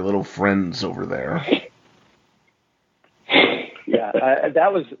reminds me of your little friends over there. Yeah,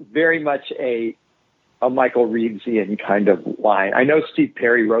 that was very much a Michael Reedsian kind of line. I know Steve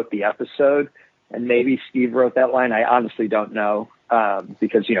Perry wrote the episode, and maybe Steve wrote that line. I honestly don't know,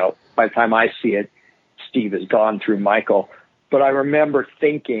 because, you know, by the time I see it, Steve has gone through Michael. But I remember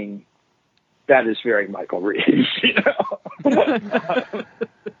thinking, that is very Michael Reeves, you know?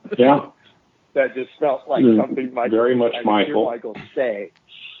 Yeah. That just felt like something Michael, very much Michael. Michael say.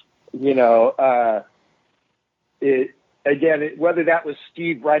 You know, whether that was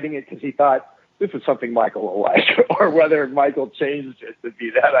Steve writing it because he thought this is something Michael will like, or whether Michael changed it to be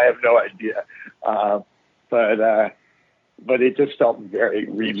that, I have no idea. But it just felt very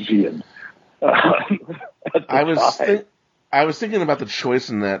Reevesian. I was thinking about the choice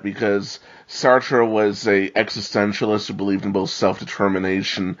in that because Sartre was a existentialist who believed in both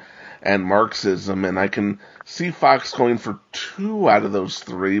self-determination and Marxism, and I can see Fox going for 2 out of those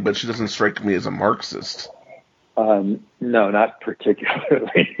 3, but she doesn't strike me as a Marxist. No, not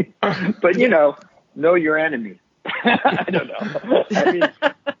particularly. But, you know your enemy. I don't know. I mean,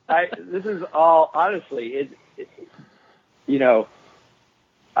 this is all, honestly, you know,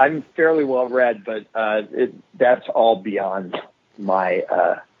 I'm fairly well read, but that's all beyond my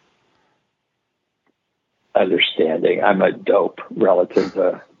understanding. I'm a dope relative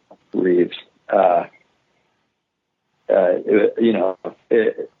to Reeves.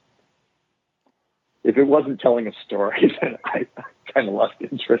 If it wasn't telling a story, then I kind of lost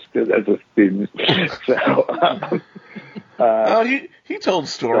interest in it as a student. So, he told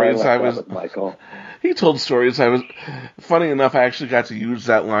stories. Michael. He told stories. Funny enough, I actually got to use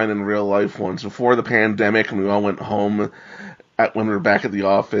that line in real life once before the pandemic, and we all went home. When we were back at the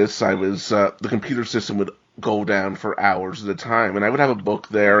office, the computer system would go down for hours at a time, and I would have a book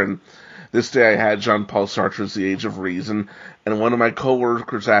there, and this day I had Jean-Paul Sartre's The Age of Reason, and one of my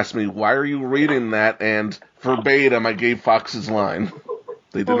coworkers asked me, "Why are you reading that?" And verbatim, I gave Fox's line.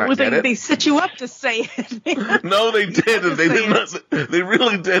 They did not get it. They set you up to say it. No, they didn't. They did not. They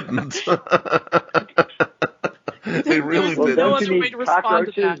really didn't. They really didn't. Don't you need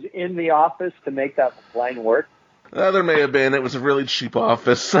cockroaches in the office to make that line work? There may have been. It was a really cheap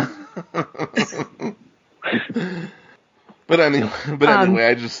office. But anyway,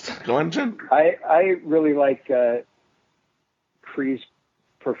 I just go on, Jen. I really like Kree's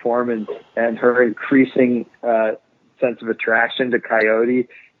performance and her increasing sense of attraction to Coyote,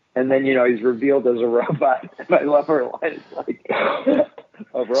 and then he's revealed as a robot. And I love her line. It's like a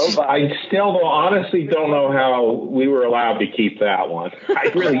robot. I still honestly don't know how we were allowed to keep that one.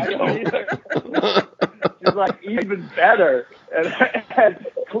 I really don't. She's like even better, and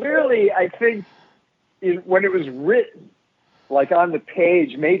clearly, I think when it was written, like on the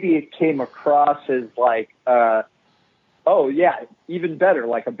page, maybe it came across as like, oh yeah, even better,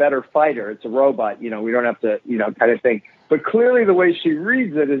 like a better fighter. It's a robot, we don't have to, kind of thing. But clearly the way she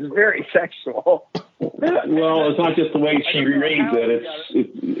reads it is very sexual. Well, it's not just the way she reads it.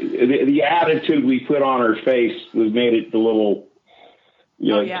 It's the attitude we put on her face made it a little,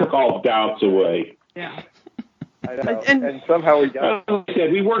 it took all doubts away. Yeah. I know. And somehow we got it. Like I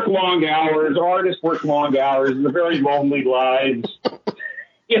said, we work long hours. Artists work long hours. They're very lonely lives.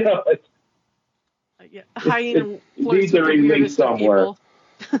 Hyena needs a release somewhere.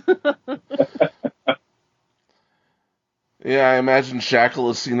 Yeah, I imagine Shackle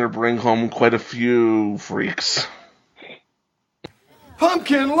has seen her bring home quite a few freaks.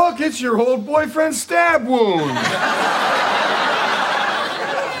 Pumpkin, look, it's your old boyfriend's stab wound.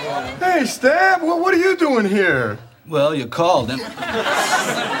 Hey, Stab, what are you doing here? Well, you called him.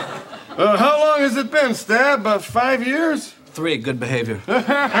 How long has it been, Stab? About 5 years? 3, good behavior. Come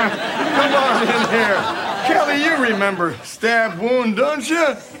on in here. Kelly, you remember Stab wound, don't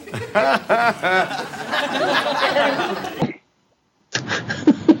you?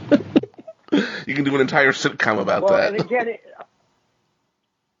 You can do an entire sitcom about that. And again,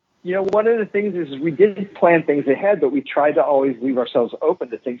 one of the things is we did plan things ahead, but we tried to always leave ourselves open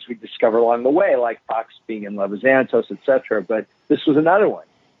to things we discover along the way, like Fox being in Love is Xantos, etc. But this was another one.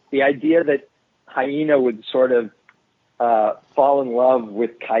 The idea that Hyena would sort of fall in love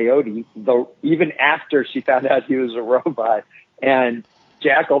with Coyote, though even after she found out he was a robot, and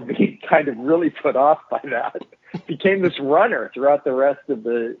Jackal being kind of really put off by that, became this runner throughout the rest of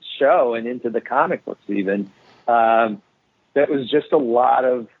the show and into the comic books even. That was just a lot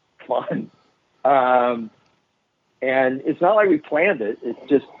of fun. And it's not like we planned it. It's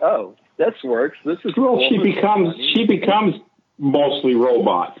just, this works. This is well, cool. she becomes mostly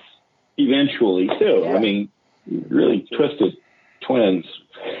robots eventually too. Yeah. I mean, really twisted twins.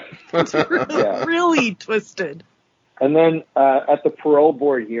 Really twisted. And then at the parole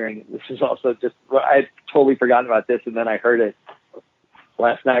board hearing, this is also just, I'd totally forgotten about this, and then I heard it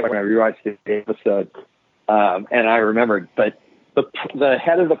last night when I rewatched the episode, and I remembered. But the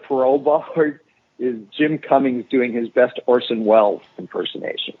head of the parole board is Jim Cummings doing his best Orson Welles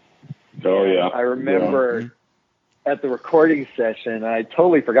impersonation. Oh, yeah. I remember at the recording session, I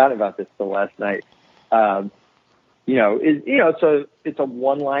totally forgot about this till last night. It's a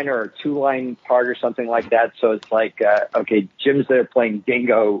one-liner or two-line part or something like that. So it's like, okay, Jim's there playing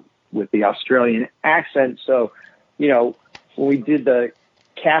Dingo with the Australian accent. So, when we did the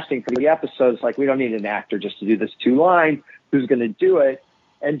casting for the episodes, like, we don't need an actor just to do this two-line. Who's going to do it?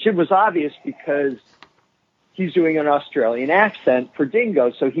 And Jim was obvious because he's doing an Australian accent for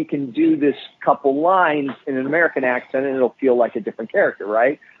Dingo, so he can do this couple lines in an American accent, and it'll feel like a different character,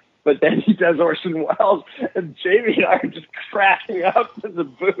 right? But then he does Orson Welles, and Jamie and I are just cracking up in the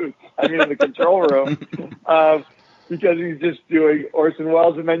booth, in the control room, because he's just doing Orson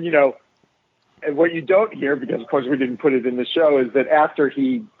Welles. And then, and what you don't hear, because of course we didn't put it in the show, is that after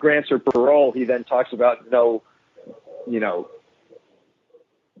he grants her parole, he then talks about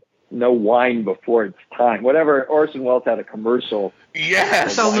no wine before it's time. Whatever, Orson Welles had a commercial.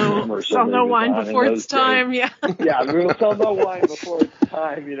 Yes. Sell no wine before it's time. Yeah. Yeah, we will sell no wine before it's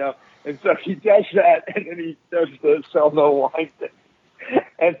time, And so he does that, and then he does the sell no wine thing.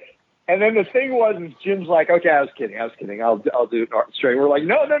 And then the thing was, Jim's like, okay, I was kidding. I'll do it straight. We're like,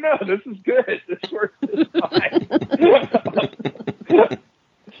 no, this is good. This works just fine.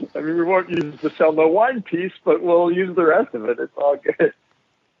 I mean, we won't use the sell no wine piece, but we'll use the rest of it. It's all good.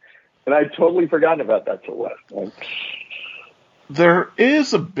 And I'd totally forgotten about that till last time. There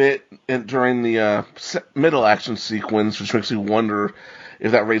is a bit during the middle action sequence, which makes me wonder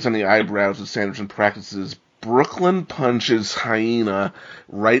if that raised any eyebrows as Sanderson practices. Brooklyn punches Hyena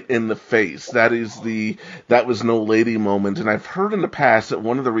right in the face. That was no lady moment. And I've heard in the past that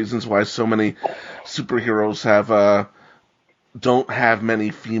one of the reasons why so many superheroes don't have many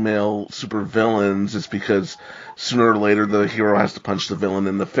female supervillains is because sooner or later the hero has to punch the villain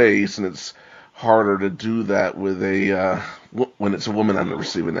in the face, and it's harder to do that with when it's a woman on the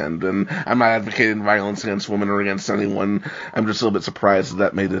receiving end. And I'm not advocating violence against women or against anyone. I'm just a little bit surprised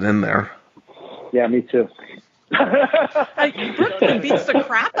that made it in there. Yeah, me too. Brooklyn beats the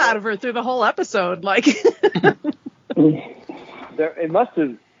crap out of her through the whole episode. Like, it must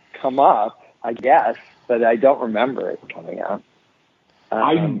have come up, I guess, but I don't remember it coming up.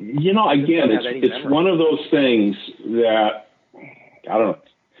 Again, it's one of those things that I don't know.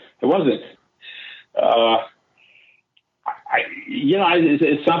 It wasn't.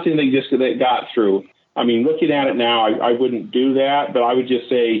 It's something that got through. I mean, looking at it now, I wouldn't do that, but I would just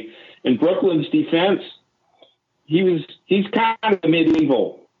say, in Brooklyn's defense, he's kind of a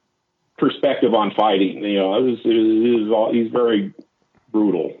medieval perspective on fighting. He's very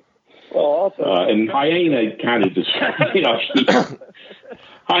brutal. Well, also, and Hyena kind of just,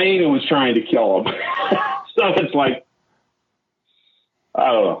 Hyena was trying to kill him. So it's like,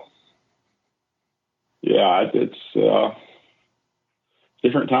 I don't know. Yeah, it's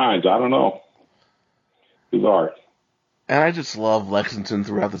different times. I don't know. Bizarre. And I just love Lexington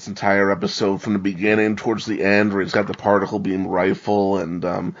throughout this entire episode, from the beginning towards the end, where he's got the particle beam rifle,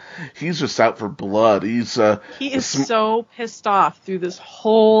 and he's just out for blood. He is so pissed off through this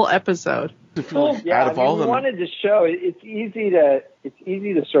whole episode. Wanted to show it's easy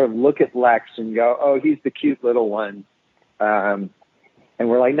to sort of look at Lex and go, oh, he's the cute little one, and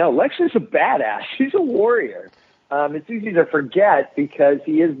we're like, no, Lex is a badass. He's a warrior. It's easy to forget because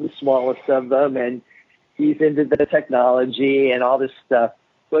he is the smallest of them, and he's into the technology and all this stuff.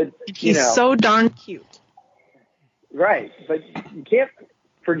 But he's so darn cute. Right, but you can't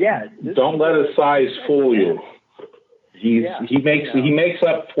forget. Don't let his size fool you. He makes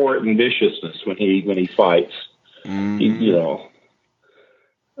up for it in viciousness when he fights. Mm-hmm.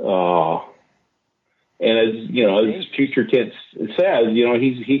 And as Future Tense says,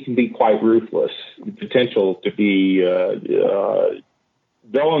 he can be quite ruthless. The potential to be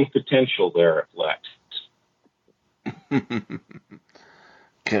villain potential there at Lex.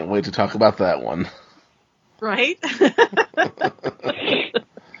 Can't wait to talk about that one. Right?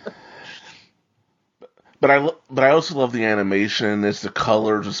 But I also love the animation. It's the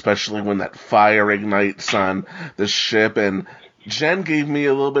colors, especially when that fire ignites on the ship. And Jen gave me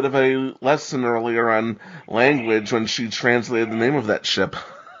a little bit of a lesson earlier on language when she translated the name of that ship.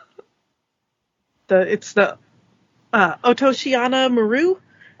 It's the Otoshiana Maru,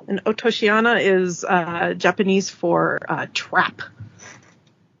 and Otoshiana is Japanese for trap.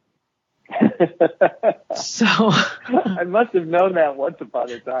 So I must have known that once upon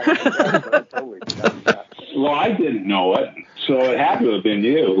a time. Well, I didn't know it, so it had to have been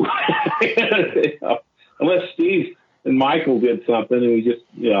you. Unless Steve and Michael did something, and we just,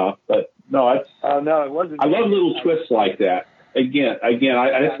 but no, it's. No, it wasn't. I love little twists like that. Again,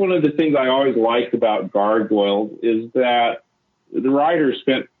 that's one of the things I always liked about Gargoyle is that the writers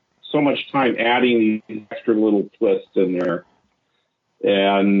spent so much time adding these extra little twists in there.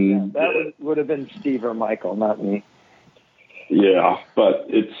 And that would have been Steve or Michael, not me. Yeah, but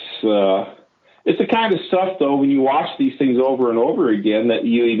it's the kind of stuff, though, when you watch these things over and over again, that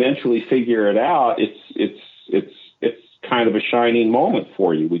you eventually figure it out. It's kind of a shining moment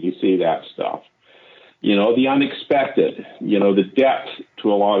for you when you see that stuff. The unexpected, the depth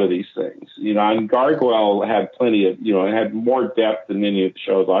to a lot of these things. And Gargoyle had plenty of, it had more depth than many of the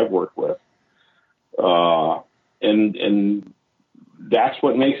shows I've worked with. And that's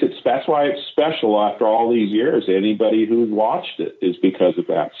what makes it. That's why it's special after all these years. Anybody who's watched it is because of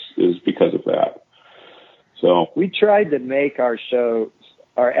that. So we tried to make our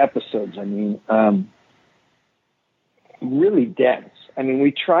episodes. Really dense.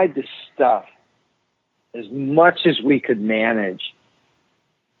 We tried to stuff as much as we could manage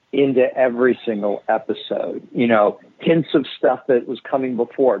into every single episode. You know, hints of stuff that was coming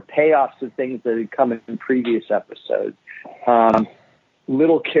before, payoffs of things that had come in previous episodes,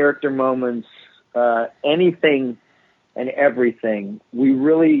 little character moments, anything and everything. We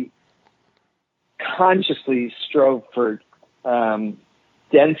really consciously strove for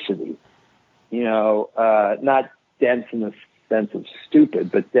density. You know, not dense in the sense of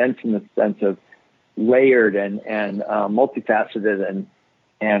stupid, but dense in the sense of layered and multifaceted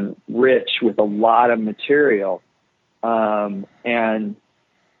and rich with a lot of material. And,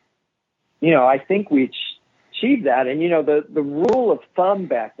 you know, I think we achieved that. And, you know, the rule of thumb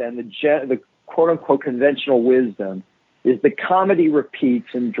back then, the quote unquote conventional wisdom is that comedy repeats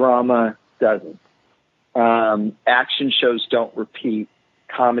and drama doesn't. Action shows don't repeat,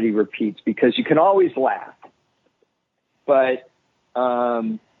 comedy repeats, because you can always laugh. But,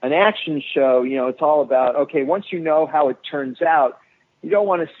 an action show, you know, it's all about, okay, once you know how it turns out, you don't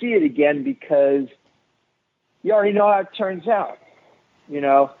want to see it again because you already know how it turns out, you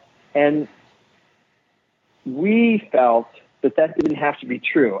know? And we felt that didn't have to be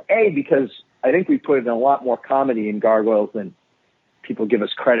true. Because I think we put in a lot more comedy in Gargoyles than people give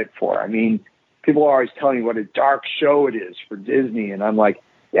us credit for. I mean, people are always telling me what a dark show it is for Disney. And I'm like,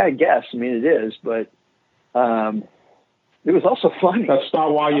 yeah, I guess. I mean, it is, but, it was also funny. That's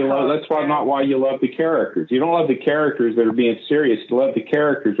not why you love. That's not why you love the characters. You don't love the characters that are being serious. You love the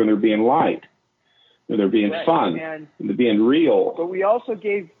characters when they're being light, when they're being fun, when they're being real. But we also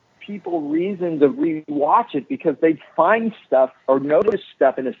gave people reason to rewatch it because they'd find stuff or notice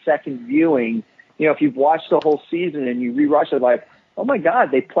stuff in a second viewing. You know, if you've watched the whole season and you rewatch it, like, oh my God,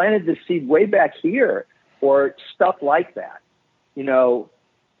 they planted the seed way back here, or stuff like that. You know,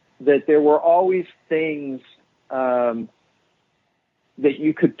 that there were always things. That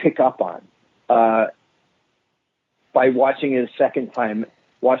you could pick up on by watching it a second time,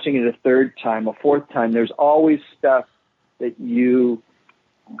 watching it a third time, a fourth time. There's always stuff that you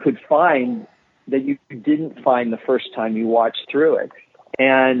could find that you didn't find the first time you watched through it.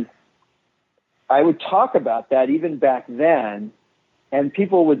 And I would talk about that even back then, and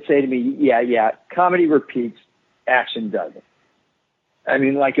people would say to me, yeah, comedy repeats, action doesn't. I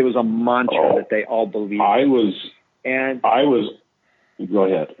mean, like it was a mantra that they all believed. Go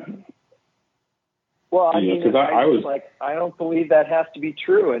ahead. Well, I mean, I don't believe that has to be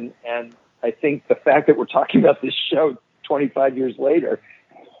true. And I think the fact that we're talking about this show 25 years later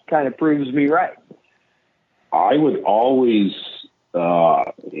kind of proves me right. I would always,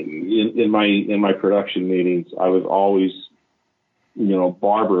 in my production meetings, I was always, you know,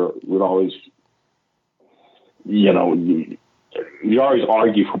 Barbara would always, you know, we always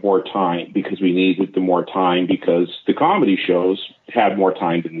argue for more time because we needed the more time because the comedy shows had more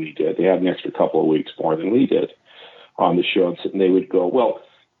time than we did. They had an extra couple of weeks more than we did on the show. And they would go, well,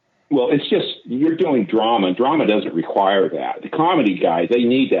 it's just, you're doing drama. Drama doesn't require that. The comedy guys, they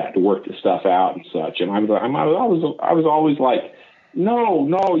need that to work the stuff out and such. And I was always like, no,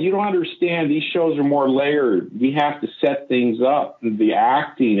 you don't understand. These shows are more layered. We have to set things up. The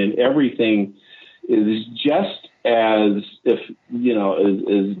acting and everything is just as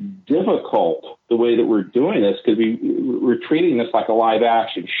difficult the way that we're doing this because we're treating this like a live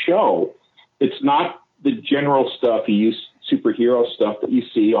action show. It's not the general stuff superhero stuff that you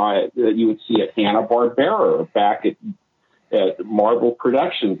see that you would see at Hanna-Barbera or back at Marvel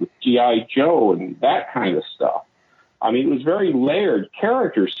Productions with G.I. Joe and that kind of stuff. I mean, it was very layered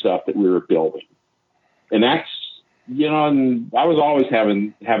character stuff that we were building, and that's, you know, and I was always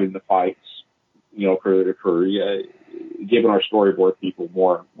having the fights, you know, for giving our storyboard people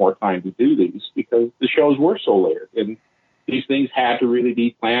more time to do these because the shows were so layered and these things had to really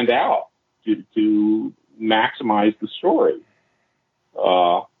be planned out to maximize the story.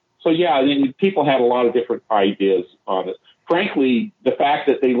 So yeah, I mean, people had a lot of different ideas on it. Frankly, the fact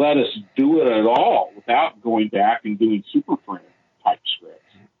that they let us do it at all without going back and doing super print type scripts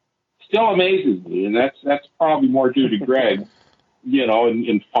still amazes me, and that's probably more due to Greg, you know,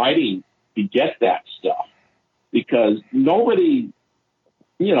 in fighting to get that stuff because nobody,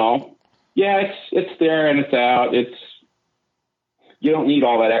 you know, yeah, it's there and it's out. You don't need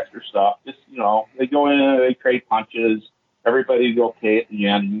all that extra stuff. Just, you know, they go in, they trade punches, everybody's okay at the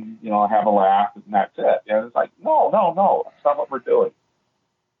end, you know, have a laugh, and that's it. And it's like, no, that's not what we're doing.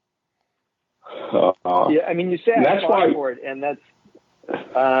 Yeah, I mean, you say I fought for it, and that's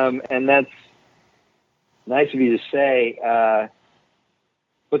nice of you to say.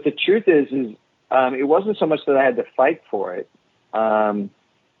 But the truth is it wasn't so much that I had to fight for it, as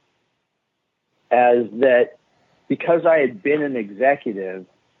that because I had been an executive,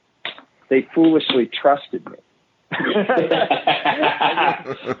 they foolishly trusted me.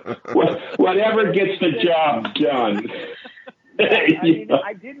 Whatever gets the job done.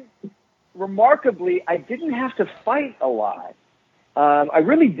 Remarkably, I didn't have to fight a lot. I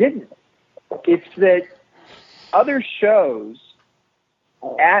really didn't. It's that other shows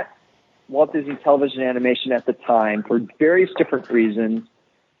at Walt Disney Television Animation at the time, for various different reasons,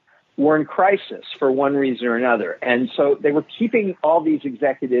 were in crisis for one reason or another. And so they were keeping all these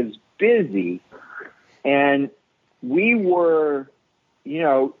executives busy, and we were,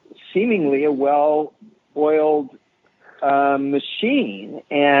 seemingly a well-oiled machine.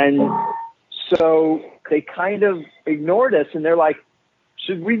 And so they kind of ignored us, and they're like,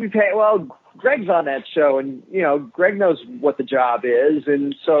 should we be paying? Well, Greg's on that show, and, Greg knows what the job is,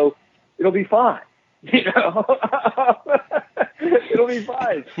 and so it'll be fine. It'll be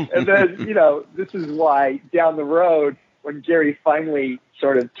fine. And then, this is why down the road, when Gary finally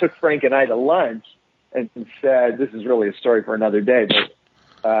sort of took Frank and I to lunch and said, this is really a story for another day,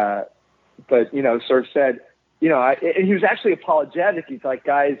 but sort of said, and he was actually apologetic. He's like,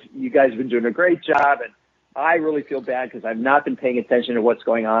 guys, you guys have been doing a great job, and I really feel bad because I've not been paying attention to what's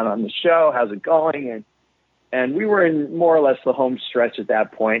going on the show. How's it going? And we were in more or less the home stretch at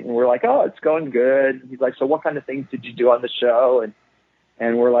that point, and we're like, oh, it's going good. He's like, so what kind of things did you do on the show?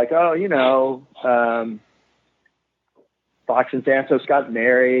 And we're like, oh, Fox and Santos got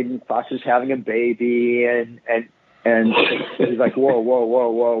married, and Fox is having a baby, and he's like,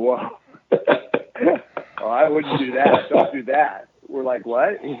 whoa. Oh, I wouldn't do that. Don't do that. We're like,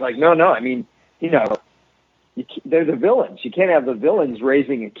 what? He's like, no. I mean, they're the villains. You can't have the villains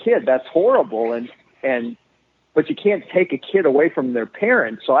raising a kid. That's horrible. But you can't take a kid away from their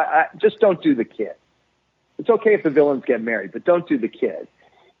parents. So I just don't do the kid. It's okay if the villains get married, but don't do the kid.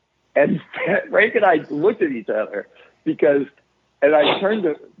 And Frank and I looked at each other and I turned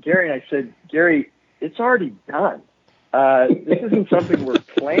to Gary and I said, Gary, it's already done. This isn't something we're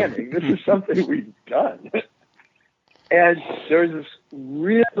planning. This is something we've done. And there's this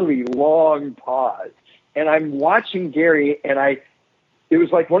really long pause. And I'm watching Gary, and it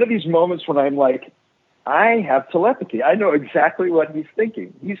was like one of these moments when I'm like, I have telepathy. I know exactly what he's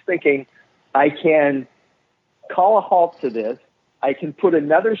thinking. He's thinking, I can call a halt to this. I can put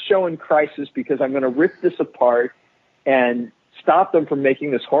another show in crisis because I'm going to rip this apart and stop them from making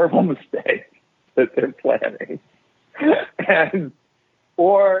this horrible mistake that they're planning.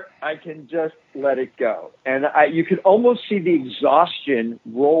 Or I can just let it go. And you could almost see the exhaustion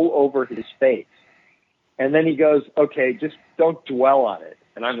roll over his face. And then he goes, okay, just don't dwell on it.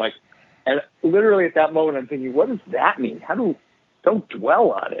 And I'm like, and literally at that moment, I'm thinking, what does that mean? Don't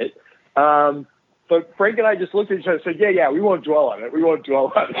dwell on it. But Frank and I just looked at each other and said, yeah, we won't dwell on it. We won't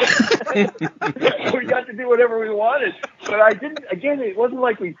dwell on it. We got to do whatever we wanted. But it wasn't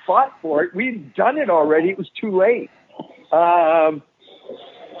like we fought for it. We'd done it already. It was too late.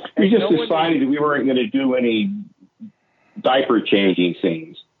 We just decided we weren't going to do any diaper changing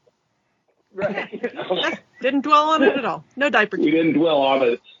scenes. Right. Didn't dwell on it at all. No diaper changing. We didn't dwell on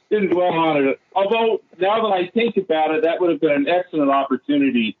it. Although, now that I think about it, that would have been an excellent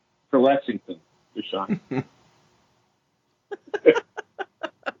opportunity for Lexington to shine.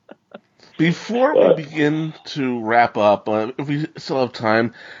 Before we begin to wrap up, if we still have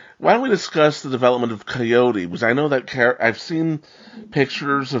time, why don't we discuss the development of Coyote? Because I know that I've seen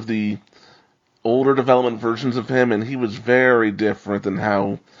pictures of the older development versions of him, and he was very different than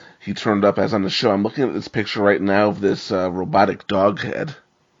how he turned up as on the show. I'm looking at this picture right now of this robotic dog head.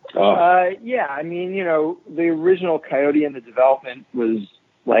 Yeah, I mean, the original Coyote in the development was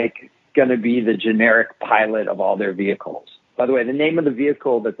like going to be the generic pilot of all their vehicles. By the way, the name of the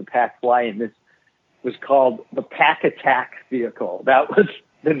vehicle that the Pack fly in this was called the Pack Attack vehicle. That was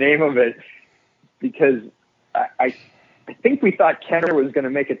the name of it because I think we thought Kenner was going to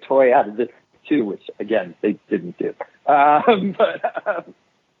make a toy out of this too, which again they didn't do. But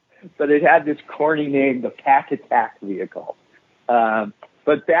it had this corny name, the Pack Attack vehicle.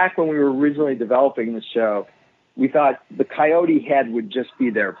 But back when we were originally developing the show, we thought the Coyote head would just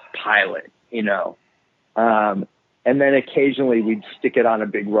be their pilot, and then occasionally we'd stick it on a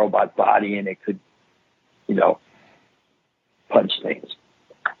big robot body and it could, punch things.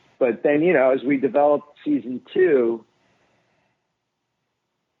 But then, as we developed season 2,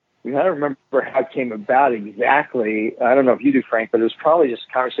 we had to remember how it came about exactly. I don't know if you do, Frank, but it was probably just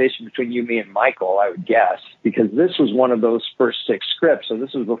a conversation between you, me, and Michael, I would guess, because this was one of those first 6 scripts. So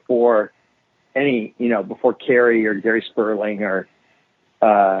this was before before Carrie or Gary Sperling or,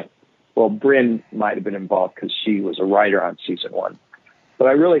 Bryn might have been involved because she was a writer on season 1. But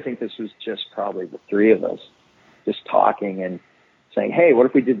I really think this was just probably the 3 of us just talking and saying, hey, what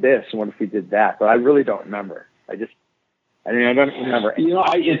if we did this and what if we did that? But I really don't remember. I don't remember.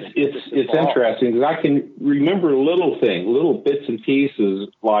 It's interesting because I can remember little bits and pieces,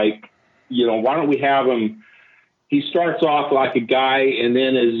 like, why don't we have him? He starts off like a guy, and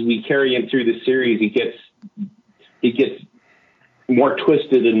then as we carry him through the series, he gets more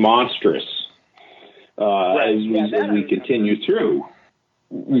twisted and monstrous as we continue through.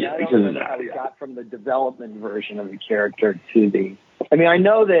 Yeah, I don't know how we got from the development version of the character to the. I mean, I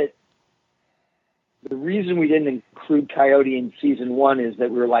know that the reason we didn't include Coyote in season 1 is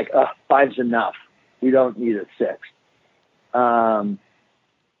that we were like, 5's enough. We don't need a 6. And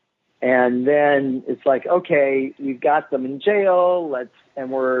then it's like, okay, we've got them in jail.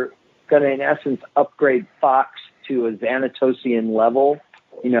 And we're going to, in essence, upgrade Fox to a Xanatosian level.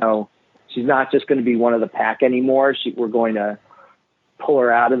 She's not just going to be one of the pack anymore. We're going to pull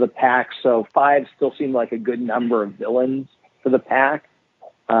her out of the pack. So 5 still seemed like a good number of villains for the pack.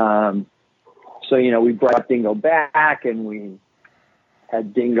 So, we brought Dingo back, and we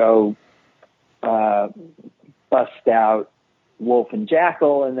had Dingo bust out Wolf and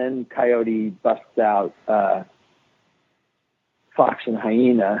Jackal, and then Coyote busts out Fox and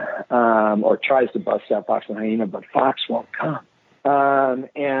Hyena, or tries to bust out Fox and Hyena, but Fox won't come.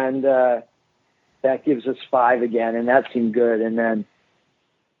 And that gives us 5 again, and that seemed good. And then,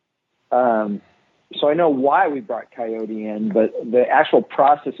 so I know why we brought Coyote in, but the actual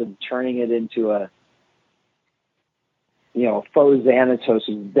process of turning it into a faux Xanatos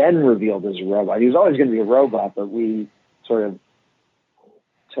is then revealed as a robot. He was always going to be a robot, but we sort of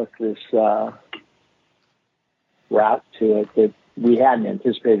took this route to it that we hadn't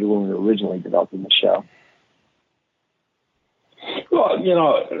anticipated when we were originally developing the show. Well,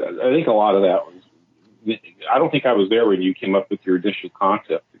 I think a lot of that was, I don't think I was there when you came up with your initial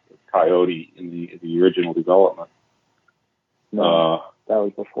concept of Coyote in the original development. No, that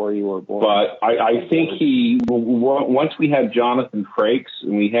was before you were born. But I think once we had Jonathan Frakes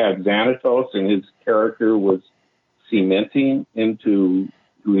and we had Xanatos and his character was cementing into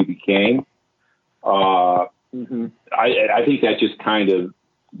who he became, I think that just kind of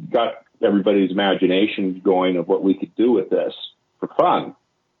got everybody's imagination going of what we could do with this for fun.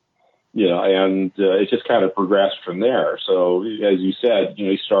 And it just kind of progressed from there. So, as you said,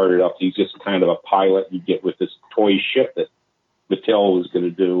 he started up, he's just kind of a pilot you get with this toy ship that Mattel was going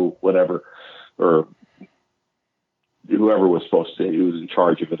to do whatever, or whoever was supposed to, he was in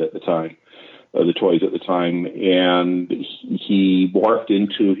charge of it at the time, the toys at the time, and he morphed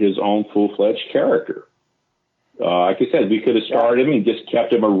into his own full-fledged character. Like I said, we could have started him and just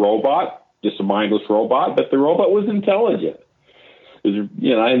kept him a robot, just a mindless robot, but the robot was intelligent. And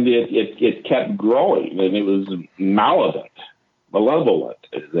it kept growing, and it was malevolent,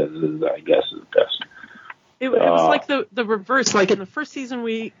 I guess is best. It was like the reverse. Like in the first season,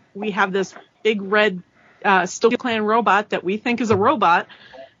 we have this big red Steel Clan robot that we think is a robot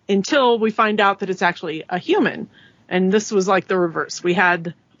until we find out that it's actually a human. And this was like the reverse. We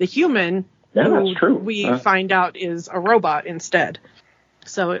had the human who we find out is a robot instead.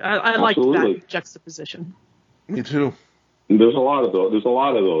 So I like that juxtaposition. Me too. There's a lot of those. There's a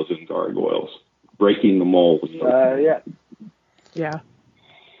lot of those in Gargoyles, breaking the mold. Yeah.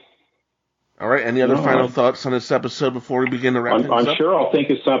 All right. Any other final thoughts on this episode before we begin to wrap things up? I'm sure I'll think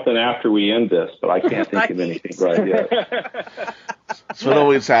of something after we end this, but I can't think of anything right yet. That's what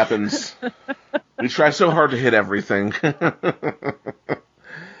always happens. We try so hard to hit everything.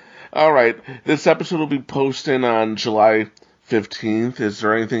 All right. This episode will be posting on July 15th. Is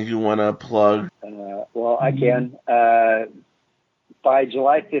there anything you want to plug? Well, I can. By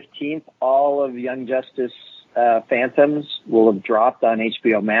July 15th, all of Young Justice Phantoms will have dropped on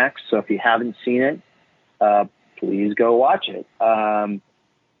HBO Max. So if you haven't seen it, please go watch it.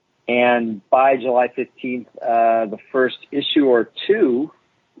 And by July 15th, the first issue or two,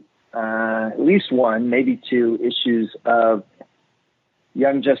 at least one, maybe 2 issues of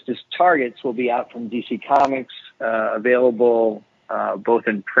Young Justice Targets will be out from DC Comics, available both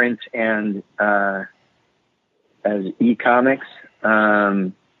in print and as e-comics.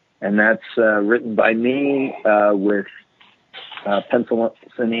 And that's written by me with pencil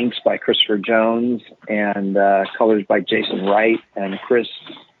and inks by Christopher Jones and colors by Jason Wright. And Chris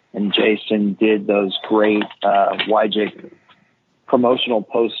and Jason did those great YJ promotional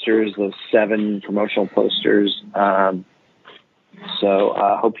posters, those 7 promotional posters. So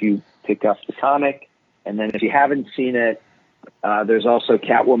I hope you pick up the comic. And then if you haven't seen it, there's also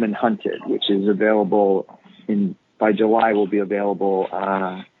Catwoman Hunted, which is available by July, will be available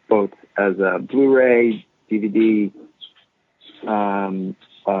both as a Blu-ray, DVD. You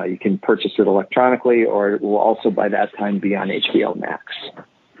can purchase it electronically, or it will also by that time be on HBO Max.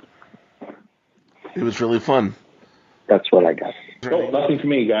 It was really fun. That's what I got. Oh, nothing for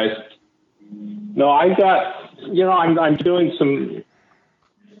me, guys. No, I got, I'm doing some,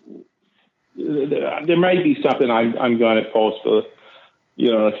 there might be something I'm going to post, a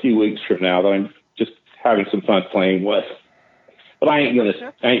few weeks from now that I'm just having some fun playing with. But I ain't gonna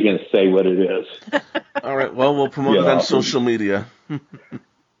say what it is. All right. Well, we'll promote it on social media.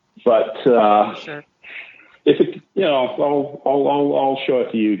 But Sure. if it, I'll show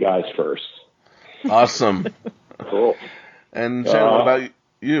it to you guys first. Awesome. Cool. And Jen, what about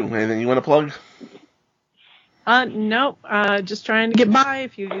you? Anything you want to plug? Nope. Just trying to get by.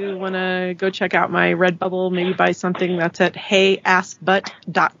 If you want to go check out my Redbubble, maybe buy something, that's at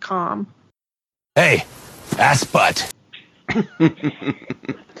heyassbutt.com. Hey, ass butt.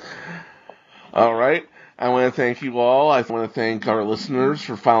 All right. I want to thank you all. I want to thank our listeners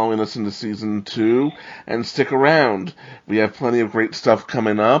for following us into season 2. And stick around. We have plenty of great stuff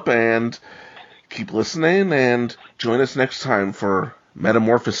coming up. And keep listening. And join us next time for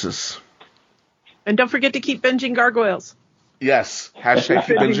Metamorphosis. And don't forget to keep binging Gargoyles. Yes. Hashtag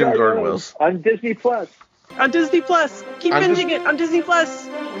keep binging Gargoyles. On Disney Plus. On Disney Plus. Keep binging it on Disney Plus.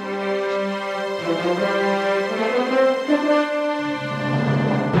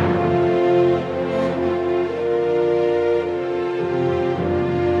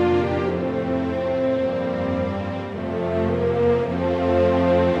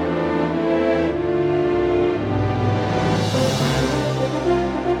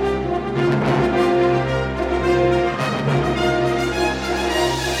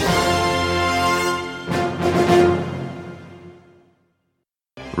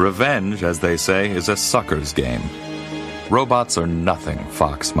 Revenge, as they say, is a sucker's game. Robots are nothing,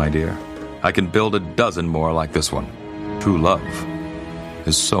 Fox, my dear. I can build a dozen more like this one. True love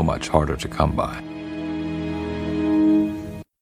is so much harder to come by.